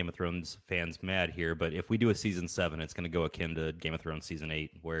the Game of Thrones fans mad here, but if we do a season 7, it's going to go akin to Game of Thrones season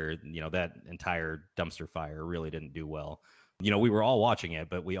 8, where, you know, that entire dumpster fire really didn't do well. You know, we were all watching it,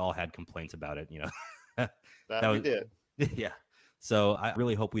 but we all had complaints about it, you know. that we did. Yeah. So I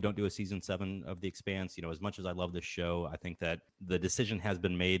really hope we don't do a season 7 of The Expanse. You know, as much as I love this show, I think that the decision has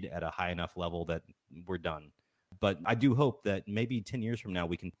been made at a high enough level that we're done. But I do hope that maybe 10 years from now,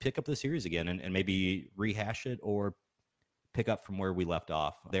 we can pick up the series again and maybe rehash it or pick up from where we left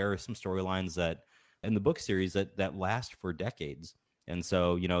off. There are some storylines that in the book series that last for decades. And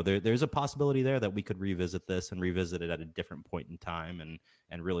so, you know, there's a possibility there that we could revisit this and revisit it at a different point in time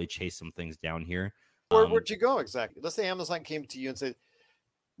and really chase some things down here. Where'd you go exactly? Let's say Amazon came to you and said,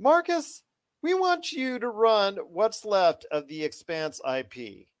 Marcus, we want you to run what's left of the Expanse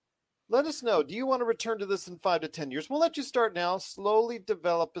IP. Let us know. Do you want to return to this in 5 to 10 years? We'll let you start now. Slowly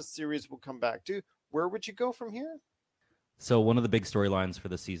develop a series we'll come back to. Where would you go from here? So one of the big storylines for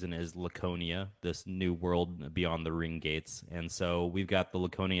the season is Laconia, this new world beyond the ring gates. And so we've got the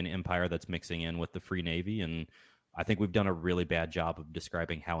Laconian Empire that's mixing in with the Free Navy. And I think we've done a really bad job of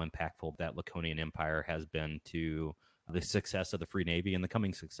describing how impactful that Laconian Empire has been to the success of the Free Navy and the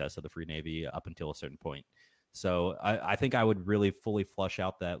coming success of the Free Navy up until a certain point. So I think I would really fully flush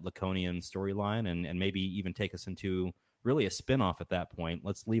out that Laconian storyline and maybe even take us into really a spin-off at that point.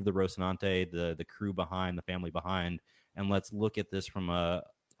 Let's leave the Rocinante, the crew behind, the family behind, and let's look at this from a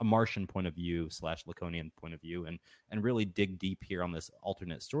Martian point of view / Laconian point of view and really dig deep here on this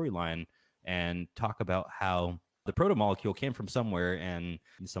alternate storyline and talk about how the proto-molecule came from somewhere and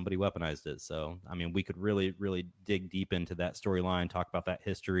somebody weaponized it. So, I mean, we could really, really dig deep into that storyline, talk about that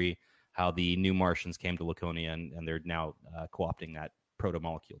history, how the new Martians came to Laconia and they're now co-opting that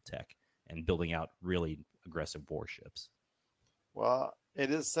proto-molecule tech and building out really aggressive warships. Well,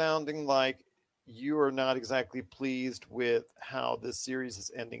 it is sounding like you are not exactly pleased with how this series is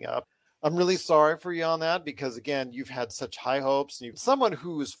ending up. I'm really sorry for you on that because, again, you've had such high hopes. And someone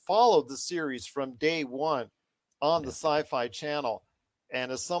who has followed the series from day one on the Sci-Fi Channel,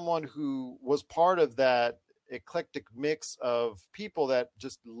 and as someone who was part of that eclectic mix of people that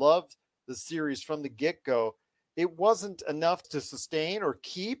just loved the series from the get-go, it wasn't enough to sustain or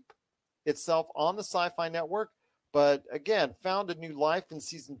keep itself on the Sci-Fi Network. But again, found a new life in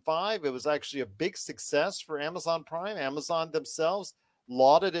season 5. It was actually a big success for Amazon Prime. Amazon themselves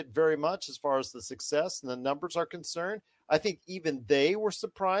lauded it very much as far as the success and the numbers are concerned. I think even they were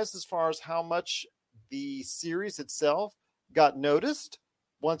surprised as far as how much the series itself got noticed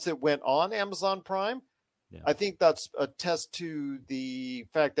once it went on Amazon Prime. Yeah. I think that's a test to the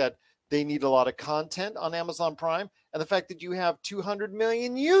fact that they need a lot of content on Amazon Prime, and the fact that you have 200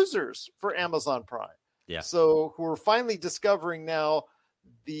 million users for Amazon Prime. Yeah. So who are finally discovering now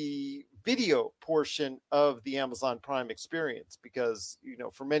the video portion of the Amazon Prime experience, because,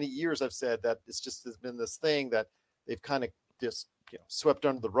 for many years I've said that it's just has been this thing that they've kind of just swept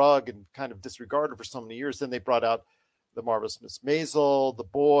under the rug and kind of disregarded for so many years. Then they brought out The Marvelous Miss Maisel, The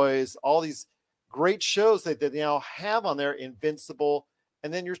Boys, all these great shows that they now have on there, Invincible.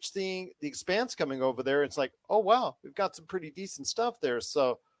 And then you're seeing The Expanse coming over there. It's like, oh, wow, we've got some pretty decent stuff there.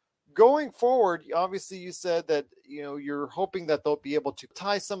 So going forward, obviously you said that, you're hoping that they'll be able to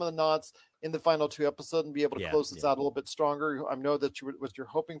tie some of the knots in the final 2 episodes and be able to close this out a little bit stronger. I know that what you're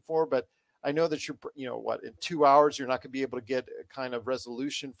hoping for, but I know that in 2 hours, you're not going to be able to get a kind of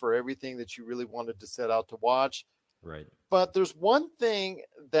resolution for everything that you really wanted to set out to watch. Right. But there's one thing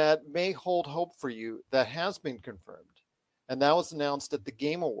that may hold hope for you that has been confirmed. And that was announced at the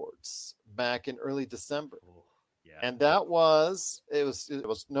Game Awards back in early December. Oh, yeah. And there was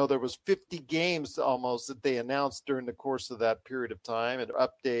 50 games almost that they announced during the course of that period of time, and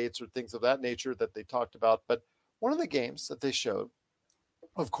updates or things of that nature that they talked about. But one of the games that they showed,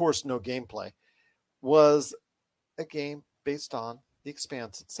 of course, no gameplay, was a game based on The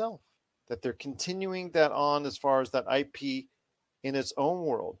Expanse itself, that they're continuing that on as far as that IP in its own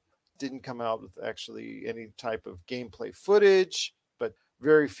world. Didn't come out with actually any type of gameplay footage, but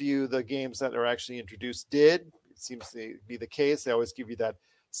very few of the games that are actually introduced did. It seems to be the case. They always give you that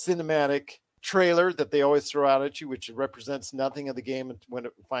cinematic trailer that they always throw out at you, which represents nothing of the game when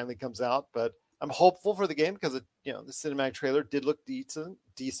it finally comes out. But I'm hopeful for the game because the cinematic trailer did look decent.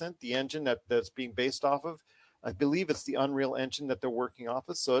 The engine that's being based off of, I believe it's the Unreal Engine that they're working off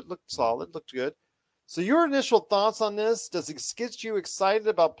of, so it looked solid, looked good. So your initial thoughts on this? Does it get you excited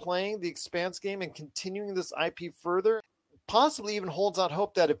about playing the Expanse game and continuing this IP further? Possibly even holds out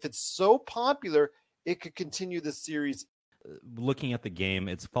hope that if it's so popular, it could continue this series. Looking at the game,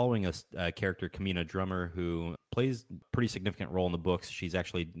 it's following a character, Kamina Drummer, who plays a pretty significant role in the books. She's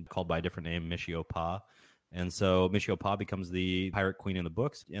actually called by a different name, Michio Pa. And so Michio Pa becomes the pirate queen in the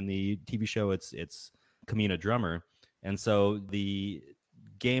books. In the TV show, it's Kamina Drummer. And so the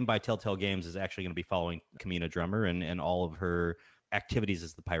game by Telltale Games is actually going to be following Kamina Drummer and all of her activities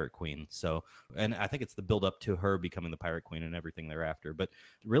as the pirate queen. So, and I think it's the build up to her becoming the pirate queen and everything thereafter. But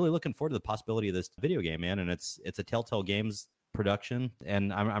really looking forward to the possibility of this video game, man. And it's a Telltale Games production,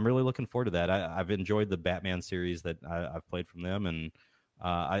 and I'm really looking forward to that. I've enjoyed the Batman series that I've played from them, and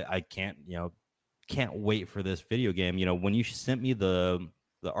I can't wait for this video game. When you sent me the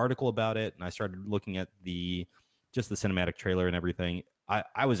article about it, and I started looking at just the cinematic trailer and everything,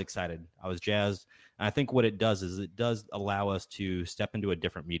 I was excited. I was jazzed. And I think what it does is it does allow us to step into a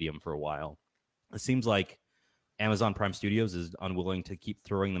different medium for a while. It seems like Amazon Prime Studios is unwilling to keep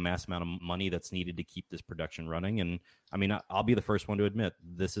throwing the mass amount of money that's needed to keep this production running. And I mean, I'll be the first one to admit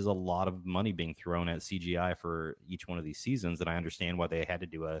this is a lot of money being thrown at CGI for each one of these seasons. And I understand why they had to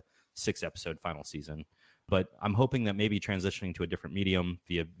do a 6-episode final season. But I'm hoping that maybe transitioning to a different medium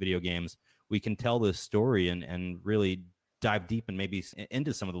via video games, we can tell this story and really dive deep and maybe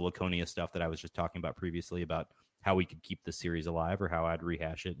into some of the Laconia stuff that I was just talking about previously about how we could keep the series alive or how I'd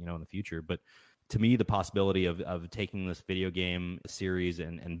rehash it, in the future. But to me, the possibility of taking this video game series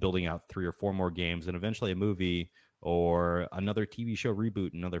and building out 3 or 4 more games and eventually a movie or another TV show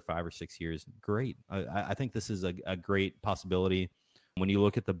reboot in another 5 or 6 years, great. I think this is a great possibility. When you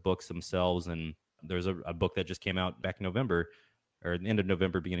look at the books themselves, and there's a book that just came out back in November, or the end of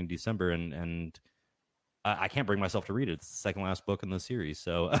November, beginning of December, and I can't bring myself to read it. It's the second last book in the series.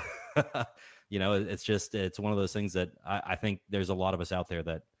 So, it's one of those things that I think there's a lot of us out there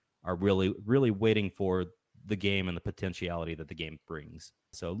that are really, really waiting for the game and the potentiality that the game brings.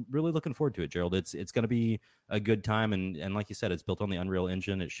 So really looking forward to it, Gerald. It's going to be a good time. And like you said, it's built on the Unreal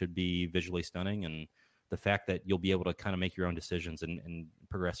Engine. It should be visually stunning. And the fact that you'll be able to kind of make your own decisions and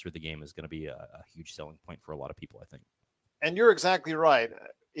progress through the game is going to be a huge selling point for a lot of people, I think. And you're exactly right.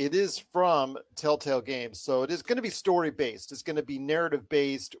 It is from Telltale Games. So it is going to be story based. It's going to be narrative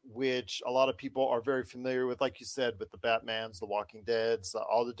based, which a lot of people are very familiar with, like you said, with the Batmans, the Walking Deads,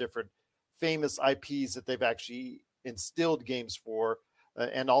 all the different famous IPs that they've actually instilled games for,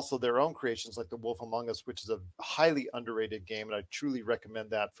 and also their own creations like The Wolf Among Us, which is a highly underrated game. And I truly recommend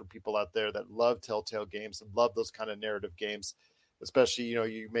that for people out there that love Telltale Games and love those kind of narrative games, especially,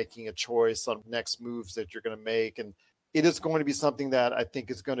 you making a choice on next moves that you're going to make. And it is going to be something that I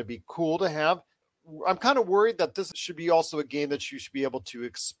think is going to be cool to have. I'm kind of worried that this should be also a game that you should be able to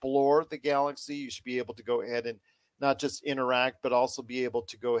explore the galaxy. You should be able to go ahead and not just interact, but also be able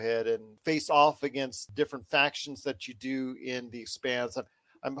to go ahead and face off against different factions that you do in the Expanse.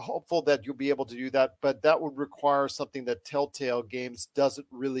 I'm hopeful that you'll be able to do that, but that would require something that Telltale Games doesn't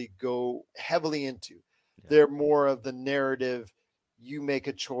really go heavily into. Yeah. They're more of the narrative. You make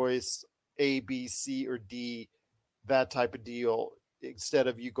a choice, A, B, C, or D, that type of deal, instead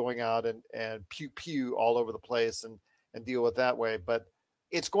of you going out and pew all over the place and deal with that way. But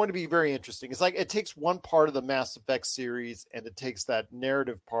it's going to be very interesting. It's like it takes one part of the Mass Effect series and it takes that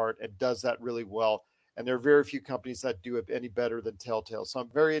narrative part and does that really well. And there are very few companies that do it any better than Telltale. So I'm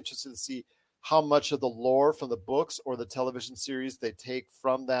very interested to see how much of the lore from the books or the television series they take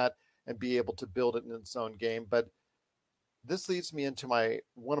from that and be able to build it in its own game. But this leads me into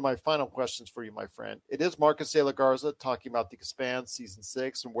one of my final questions for you, my friend. It is Marcus de la Garza talking about The Expanse Season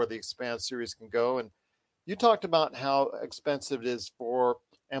 6 and where the Expanse series can go. And you talked about how expensive it is for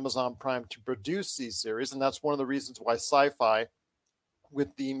Amazon Prime to produce these series. And that's one of the reasons why Sci-Fi,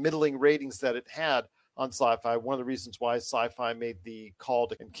 with the middling ratings that it had on Sci-Fi, one of the reasons why Sci-Fi made the call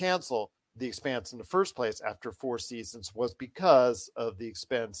to cancel The Expanse in the first place after 4 seasons was because of the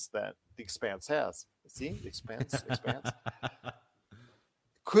expense that The Expanse has. See, The Expanse.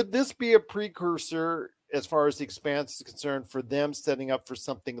 Could this be a precursor as far as The Expanse is concerned for them setting up for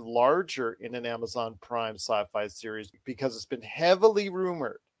something larger in an Amazon Prime sci-fi series? Because it's been heavily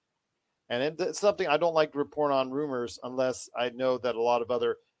rumored. And it's something I don't like to report on rumors unless I know that a lot of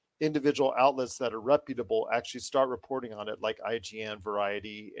other individual outlets that are reputable actually start reporting on it, like IGN,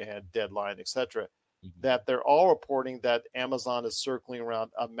 Variety, and Deadline, etc. That they're all reporting that Amazon is circling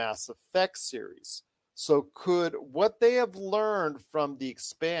around a Mass Effect series. So could what they have learned from The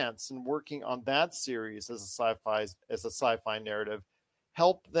Expanse and working on that series as a sci-fi narrative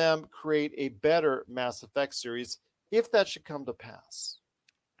help them create a better Mass Effect series if that should come to pass?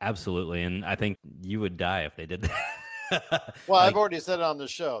 Absolutely. And I think you would die if they did that. Well, I've already said it on the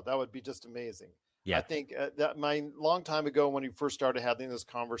show. That would be just amazing. Yeah. I think that long time ago when you first started having those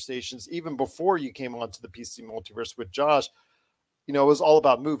conversations, even before you came onto the PC Multiverse with Josh, it was all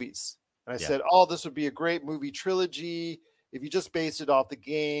about movies. And I said, this would be a great movie trilogy if you just based it off the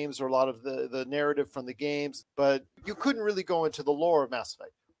games or a lot of the narrative from the games, but you couldn't really go into the lore of Mass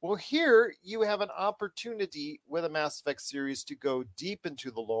Effect. Well, here you have an opportunity with a Mass Effect series to go deep into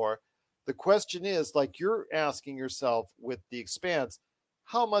the lore. The question is, like you're asking yourself with The Expanse,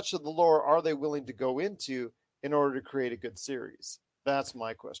 how much of the lore are they willing to go into in order to create a good series? That's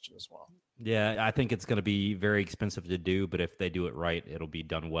my question as well. Yeah, I think it's going to be very expensive to do, but if they do it right, it'll be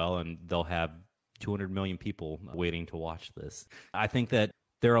done well, and they'll have 200 million people waiting to watch this. I think that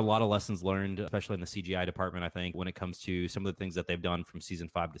there are a lot of lessons learned, especially in the CGI department, I think, when it comes to some of the things that they've done from Season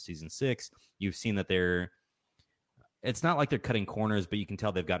 5 to Season 6. You've seen that it's not like they're cutting corners, but you can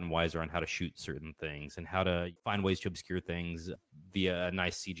tell they've gotten wiser on how to shoot certain things and how to find ways to obscure things via a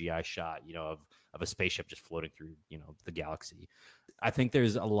nice CGI shot, of a spaceship just floating through, the galaxy. I think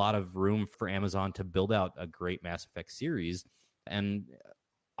there's a lot of room for Amazon to build out a great Mass Effect series. And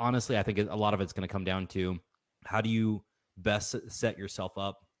honestly, I think a lot of it's going to come down to how do you best set yourself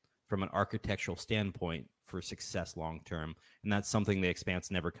up from an architectural standpoint for success long term. And that's something The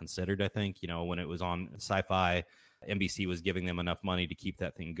Expanse never considered, I think. When it was on Sci-Fi, NBC was giving them enough money to keep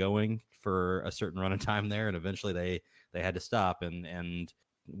that thing going for a certain run of time there, and eventually they had to stop, and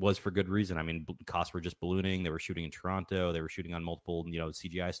was for good reason. I mean, costs were just ballooning. They were shooting in Toronto. They were shooting on multiple,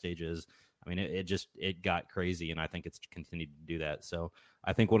 CGI stages. I mean, it got crazy, and I think it's continued to do that. So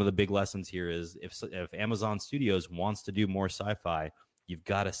I think one of the big lessons here is if Amazon Studios wants to do more sci-fi, you've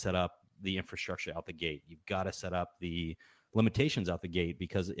got to set up the infrastructure out the gate. You've got to set up the limitations out the gate,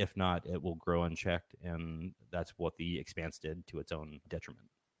 because if not, it will grow unchecked, and that's what The Expanse did to its own detriment.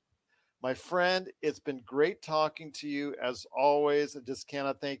 My friend, it's been great talking to you as always. I just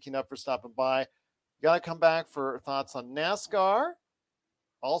cannot thank you enough for stopping by. You got to come back for thoughts on NASCAR.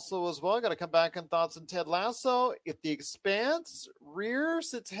 Also, as well, got to come back on thoughts on Ted Lasso. If The Expanse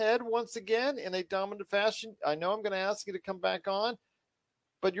rears its head once again in a dominant fashion, I know I'm going to ask you to come back on.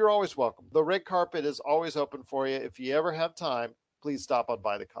 but you're always welcome. The red carpet is always open for you. If you ever have time, please stop on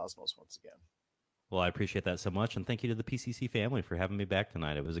by the Cosmos once again. Well, I appreciate that so much, and thank you to the PCC family for having me back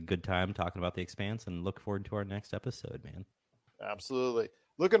tonight. It was a good time talking about The Expanse, and look forward to our next episode, man. Absolutely.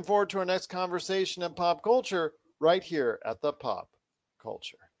 Looking forward to our next conversation in pop culture right here at the Pop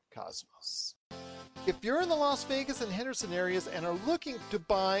Culture Cosmos. If you're in the Las Vegas and Henderson areas and are looking to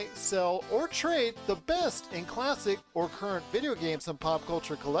buy, sell, or trade the best in classic or current video games and pop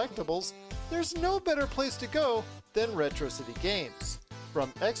culture collectibles, there's no better place to go than Retro City Games.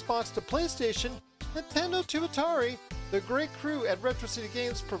 From Xbox to PlayStation, Nintendo to Atari, the great crew at Retro City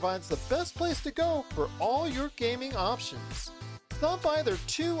Games provides the best place to go for all your gaming options. Stop by their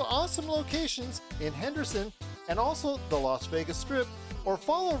 2 awesome locations in Henderson and also the Las Vegas Strip, or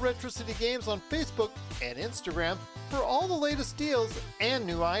follow Retro City Games on Facebook and Instagram for all the latest deals and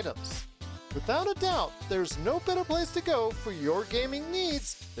new items. Without a doubt, there's no better place to go for your gaming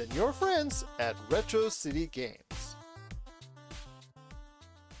needs than your friends at Retro City Games.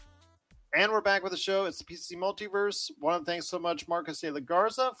 And we're back with the show. It's the PC Multiverse. Want to thank so much Marcus de la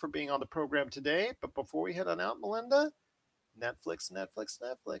Garza for being on the program today. But before we head on out, Melinda, Netflix.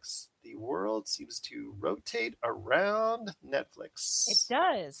 The world seems to rotate around Netflix. It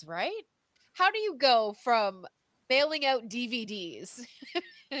does, right? How do you go from mailing out DVDs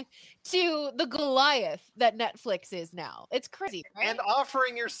to the Goliath that Netflix is now? It's crazy, right? And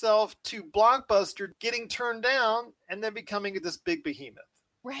offering yourself to Blockbuster, getting turned down, and then becoming this big behemoth.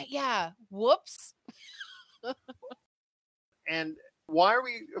 Right, yeah. Whoops. And why are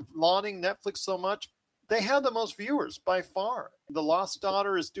we lauding Netflix so much? They have the most viewers by far. The Lost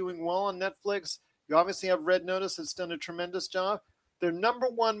Daughter is doing well on Netflix. You obviously have Red Notice that's done a tremendous job. Their number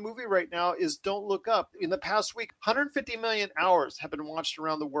one movie right now is Don't Look Up. In the past week, 150 million hours have been watched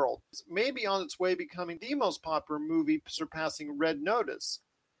around the world. It's maybe on its way becoming the most popular movie, surpassing Red Notice.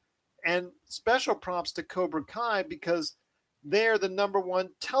 And special props to Cobra Kai because they're the number one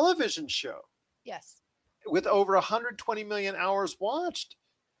television show. Yes. With over 120 million hours watched.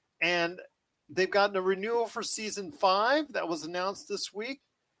 And they've gotten a renewal for season 5 that was announced this week.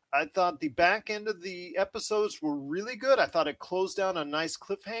 I thought the back end of the episodes were really good. I thought it closed down a nice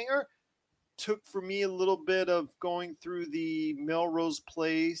cliffhanger. Took for me a little bit of going through the Melrose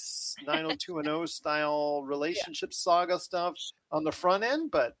Place 90210 style relationship saga stuff on the front end.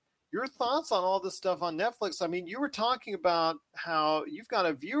 But your thoughts on all this stuff on Netflix? I mean, you were talking about how you've got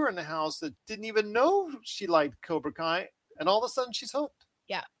a viewer in the house that didn't even know she liked Cobra Kai, and all of a sudden she's hooked.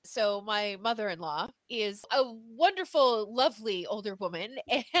 Yeah. So my mother-in-law is a wonderful, lovely older woman.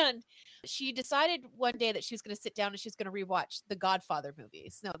 And she decided one day that she was going to sit down and she's going to rewatch the Godfather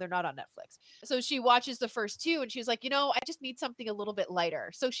movies. No, they're not on Netflix. So she watches the first 2 and she's like, I just need something a little bit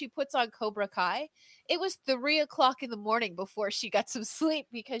lighter. So she puts on Cobra Kai. It was 3:00 in the morning before she got some sleep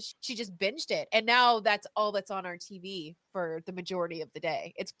because she just binged it. And now that's all that's on our TV for the majority of the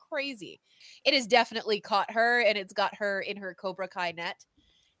day. It's crazy. It has definitely caught her and it's got her in her Cobra Kai net.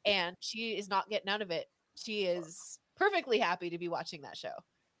 And she is not getting out of it. She is perfectly happy to be watching that show.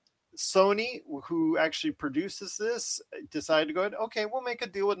 Sony, who actually produces this, decided to go ahead, okay, we'll make a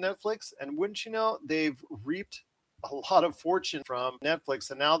deal with Netflix. And wouldn't you know, they've reaped a lot of fortune from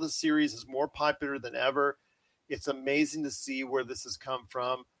Netflix. And now the series is more popular than ever. It's amazing to see where this has come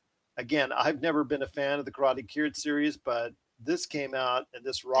from. Again, I've never been a fan of the Karate Kid series, but this came out and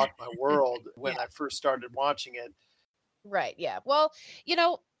this rocked my world when I first started watching it. Right. Yeah. Well,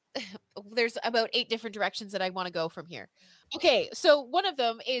 there's about 8 different directions that I want to go from here. Okay. So one of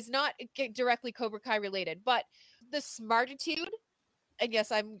them is not directly Cobra Kai related, but the smartitude. And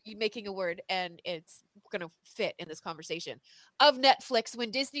yes, I'm making a word and it's going to fit in this conversation of Netflix. When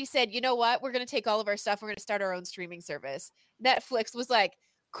Disney said, you know what, we're going to take all of our stuff. We're going to start our own streaming service. Netflix was like,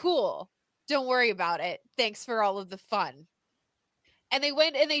 cool. Don't worry about it. Thanks for all of the fun. And they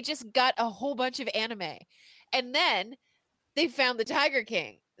went and they just got a whole bunch of anime. And then they found the Tiger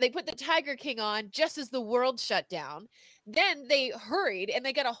King. They put the Tiger King on just as the world shut down. Then they hurried and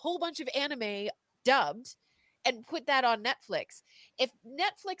they got a whole bunch of anime dubbed and put that on Netflix. If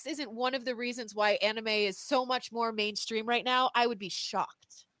Netflix isn't one of the reasons why anime is so much more mainstream right now, I would be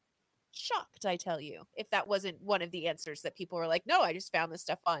shocked. Shocked, I tell you, if that wasn't one of the answers that people were like, no, I just found this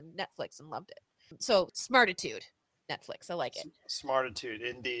stuff on Netflix and loved it. So smartitude, Netflix. I like it. Smartitude,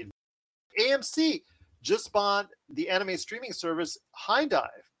 indeed. AMC just bought the anime streaming service High Dive.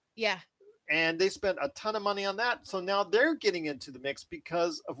 Yeah. And they spent a ton of money on that. So now they're getting into the mix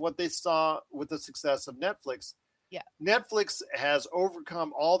because of what they saw with the success of Netflix. Yeah. Netflix has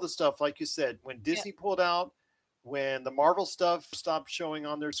overcome all the stuff, like you said, when Disney pulled out, when the Marvel stuff stopped showing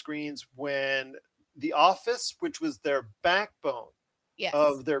on their screens, when The Office, which was their backbone, Yes.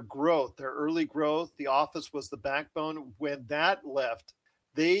 of their growth, their early growth. The Office was the backbone. When that left,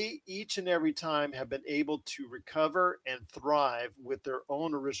 they each and every time have been able to recover and thrive with their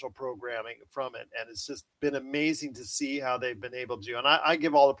own original programming from it. And it's just been amazing to see how they've been able to. And I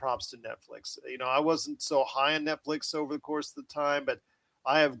give all the props to Netflix. You know, I wasn't so high on Netflix over the course of the time, but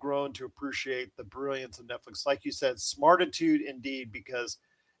I have grown to appreciate the brilliance of Netflix. Like you said, smartitude indeed, because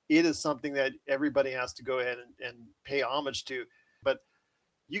it is something that everybody has to go ahead and pay homage to. But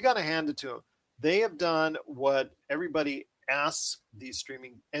you got to hand it to them. They have done what everybody asks these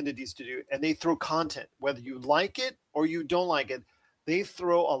streaming entities to do, and they throw content, whether you like it or you don't like it. They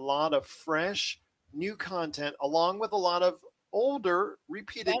throw a lot of fresh, new content along with a lot of older,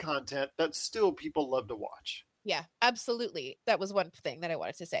 repeated content that still people love to watch. Yeah, absolutely. That was one thing that I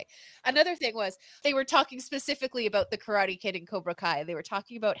wanted to say. Another thing was they were talking specifically about the Karate Kid and Cobra Kai. They were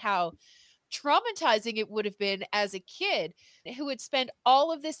talking about how traumatizing it would have been as a kid who would spend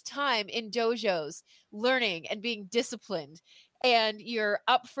all of this time in dojos learning and being disciplined, and you're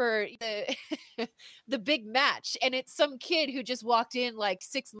up for the the big match, and it's some kid who just walked in like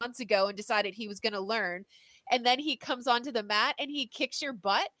 6 months ago and decided he was going to learn, and then he comes onto the mat and he kicks your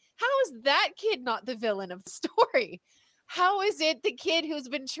butt. How is that kid not the villain of the story? How is it the kid who's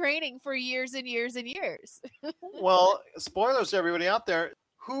been training for years and years and years? Well, spoilers to everybody out there.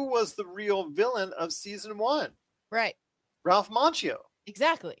 Who was the real villain of season 1? Right. Ralph Macchio.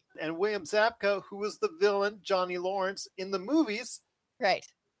 Exactly. And William Zabka, who was the villain, Johnny Lawrence, in the movies. Right.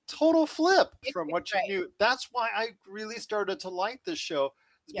 Total flip from what you Right. knew. That's why I really started to like this show.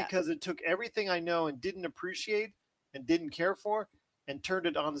 It's Yeah. because it took everything I know and didn't appreciate and didn't care for and turned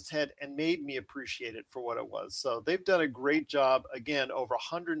it on its head and made me appreciate it for what it was. So they've done a great job. Again, over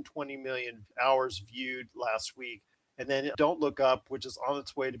 120 million hours viewed last week. And then Don't Look Up, which is on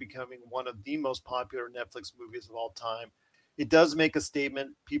its way to becoming one of the most popular Netflix movies of all time. It does make a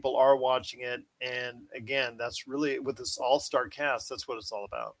statement. People are watching it. And again, that's really, with this all-star cast, that's what it's all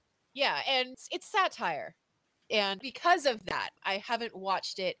about. Yeah, and it's satire. And because of that, I haven't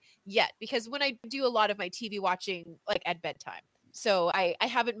watched it yet, because when I do a lot of my TV watching, like at bedtime. So I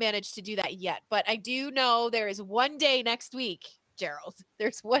haven't managed to do that yet. But I do know there is one day next week, Gerald,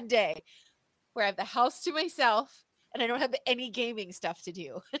 there's one day where I have the house to myself and I don't have any gaming stuff to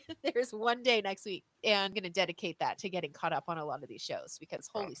do. There's one day next week, and I'm going to dedicate that to getting caught up on a lot of these shows, because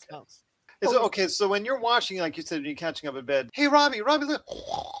holy smokes. Is it okay? So when you're watching, like you said, when you're catching up in bed, hey, Robbie, look.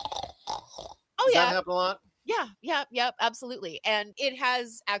 Oh, Does yeah. that happen a lot? Yeah, absolutely. And it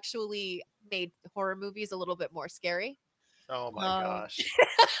has actually made horror movies a little bit more scary. Oh my gosh.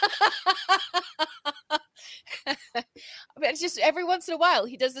 But it's just every once in a while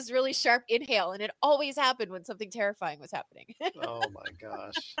he does this really sharp inhale, and it always happened when something terrifying was happening. Oh my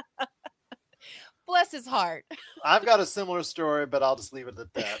gosh. Bless his heart. I've got a similar story, but I'll just leave it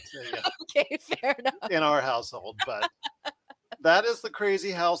at that. Yeah. Okay, fair enough. In our household, but that is the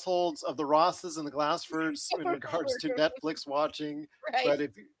crazy households of the Rosses and the Glassfords in regards to Netflix watching. Right. But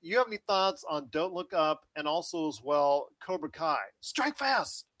if you have any thoughts on Don't Look Up, and also as well Cobra Kai, strike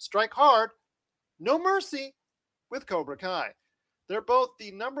fast, strike hard, no mercy with Cobra Kai. They're both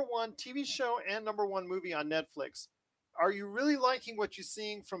the #1 TV show and #1 movie on Netflix. Are you really liking what you're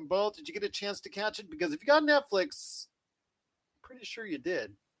seeing from both? Did you get a chance to catch it? Because if you got Netflix, I'm pretty sure you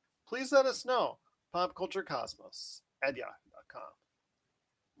did. Please let us know. popculturecosmos@yahoo.com.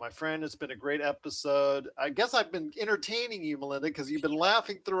 My friend, it's been a great episode. I guess I've been entertaining you, Melinda, because you've been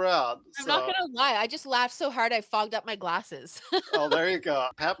laughing throughout. I'm not going to lie. I just laughed so hard I fogged up my glasses. Oh, there you go.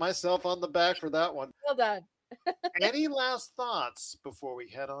 Pat myself on the back for that one. Well done. Any last thoughts before we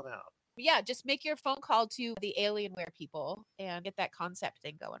head on out? Yeah, just make your phone call to the Alienware people and get that concept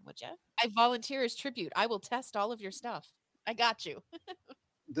thing going, would you? I volunteer as tribute. I will test all of your stuff. I got you.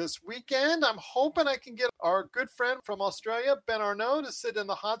 This weekend, I'm hoping I can get our good friend from Australia, Ben Arnaud, to sit in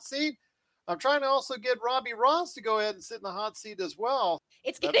the hot seat. I'm trying to also get Robbie Ross to go ahead and sit in the hot seat as well.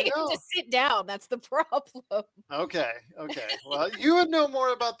 It's getting him to sit down. That's the problem. Okay. Well, you would know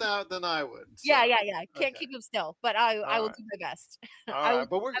more about that than I would. So. Yeah. Can't keep him still, but I will do my best. All I will right,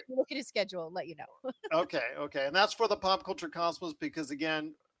 but we're look at his schedule and let you know. okay. And that's for the Pop Culture Cosmos, because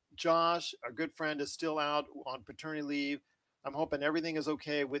again, Josh, our good friend, is still out on paternity leave. I'm hoping everything is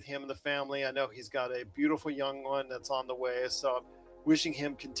okay with him and the family. I know he's got a beautiful young one that's on the way. So I'm wishing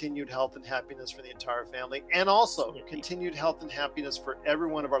him continued health and happiness for the entire family, and also continued health and happiness for every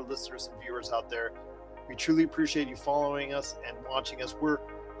one of our listeners and viewers out there. We truly appreciate you following us and watching us. We're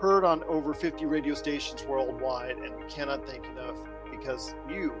heard on over 50 radio stations worldwide, and we cannot thank you enough, because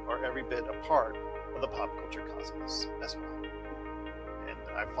you are every bit a part of the Pop Culture Cosmos as well. And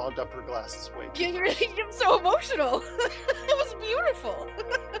I fogged up her glasses way too Yeah, you're so emotional. It was beautiful.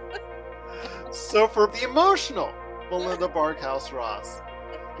 So for the emotional Melinda Barkhouse Ross,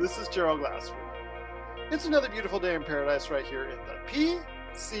 this is Gerald Glassford. It's another beautiful day in paradise right here in the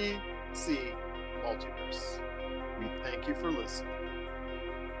PCC Multiverse. We thank you for listening.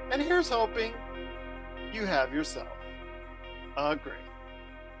 And here's hoping you have yourself a great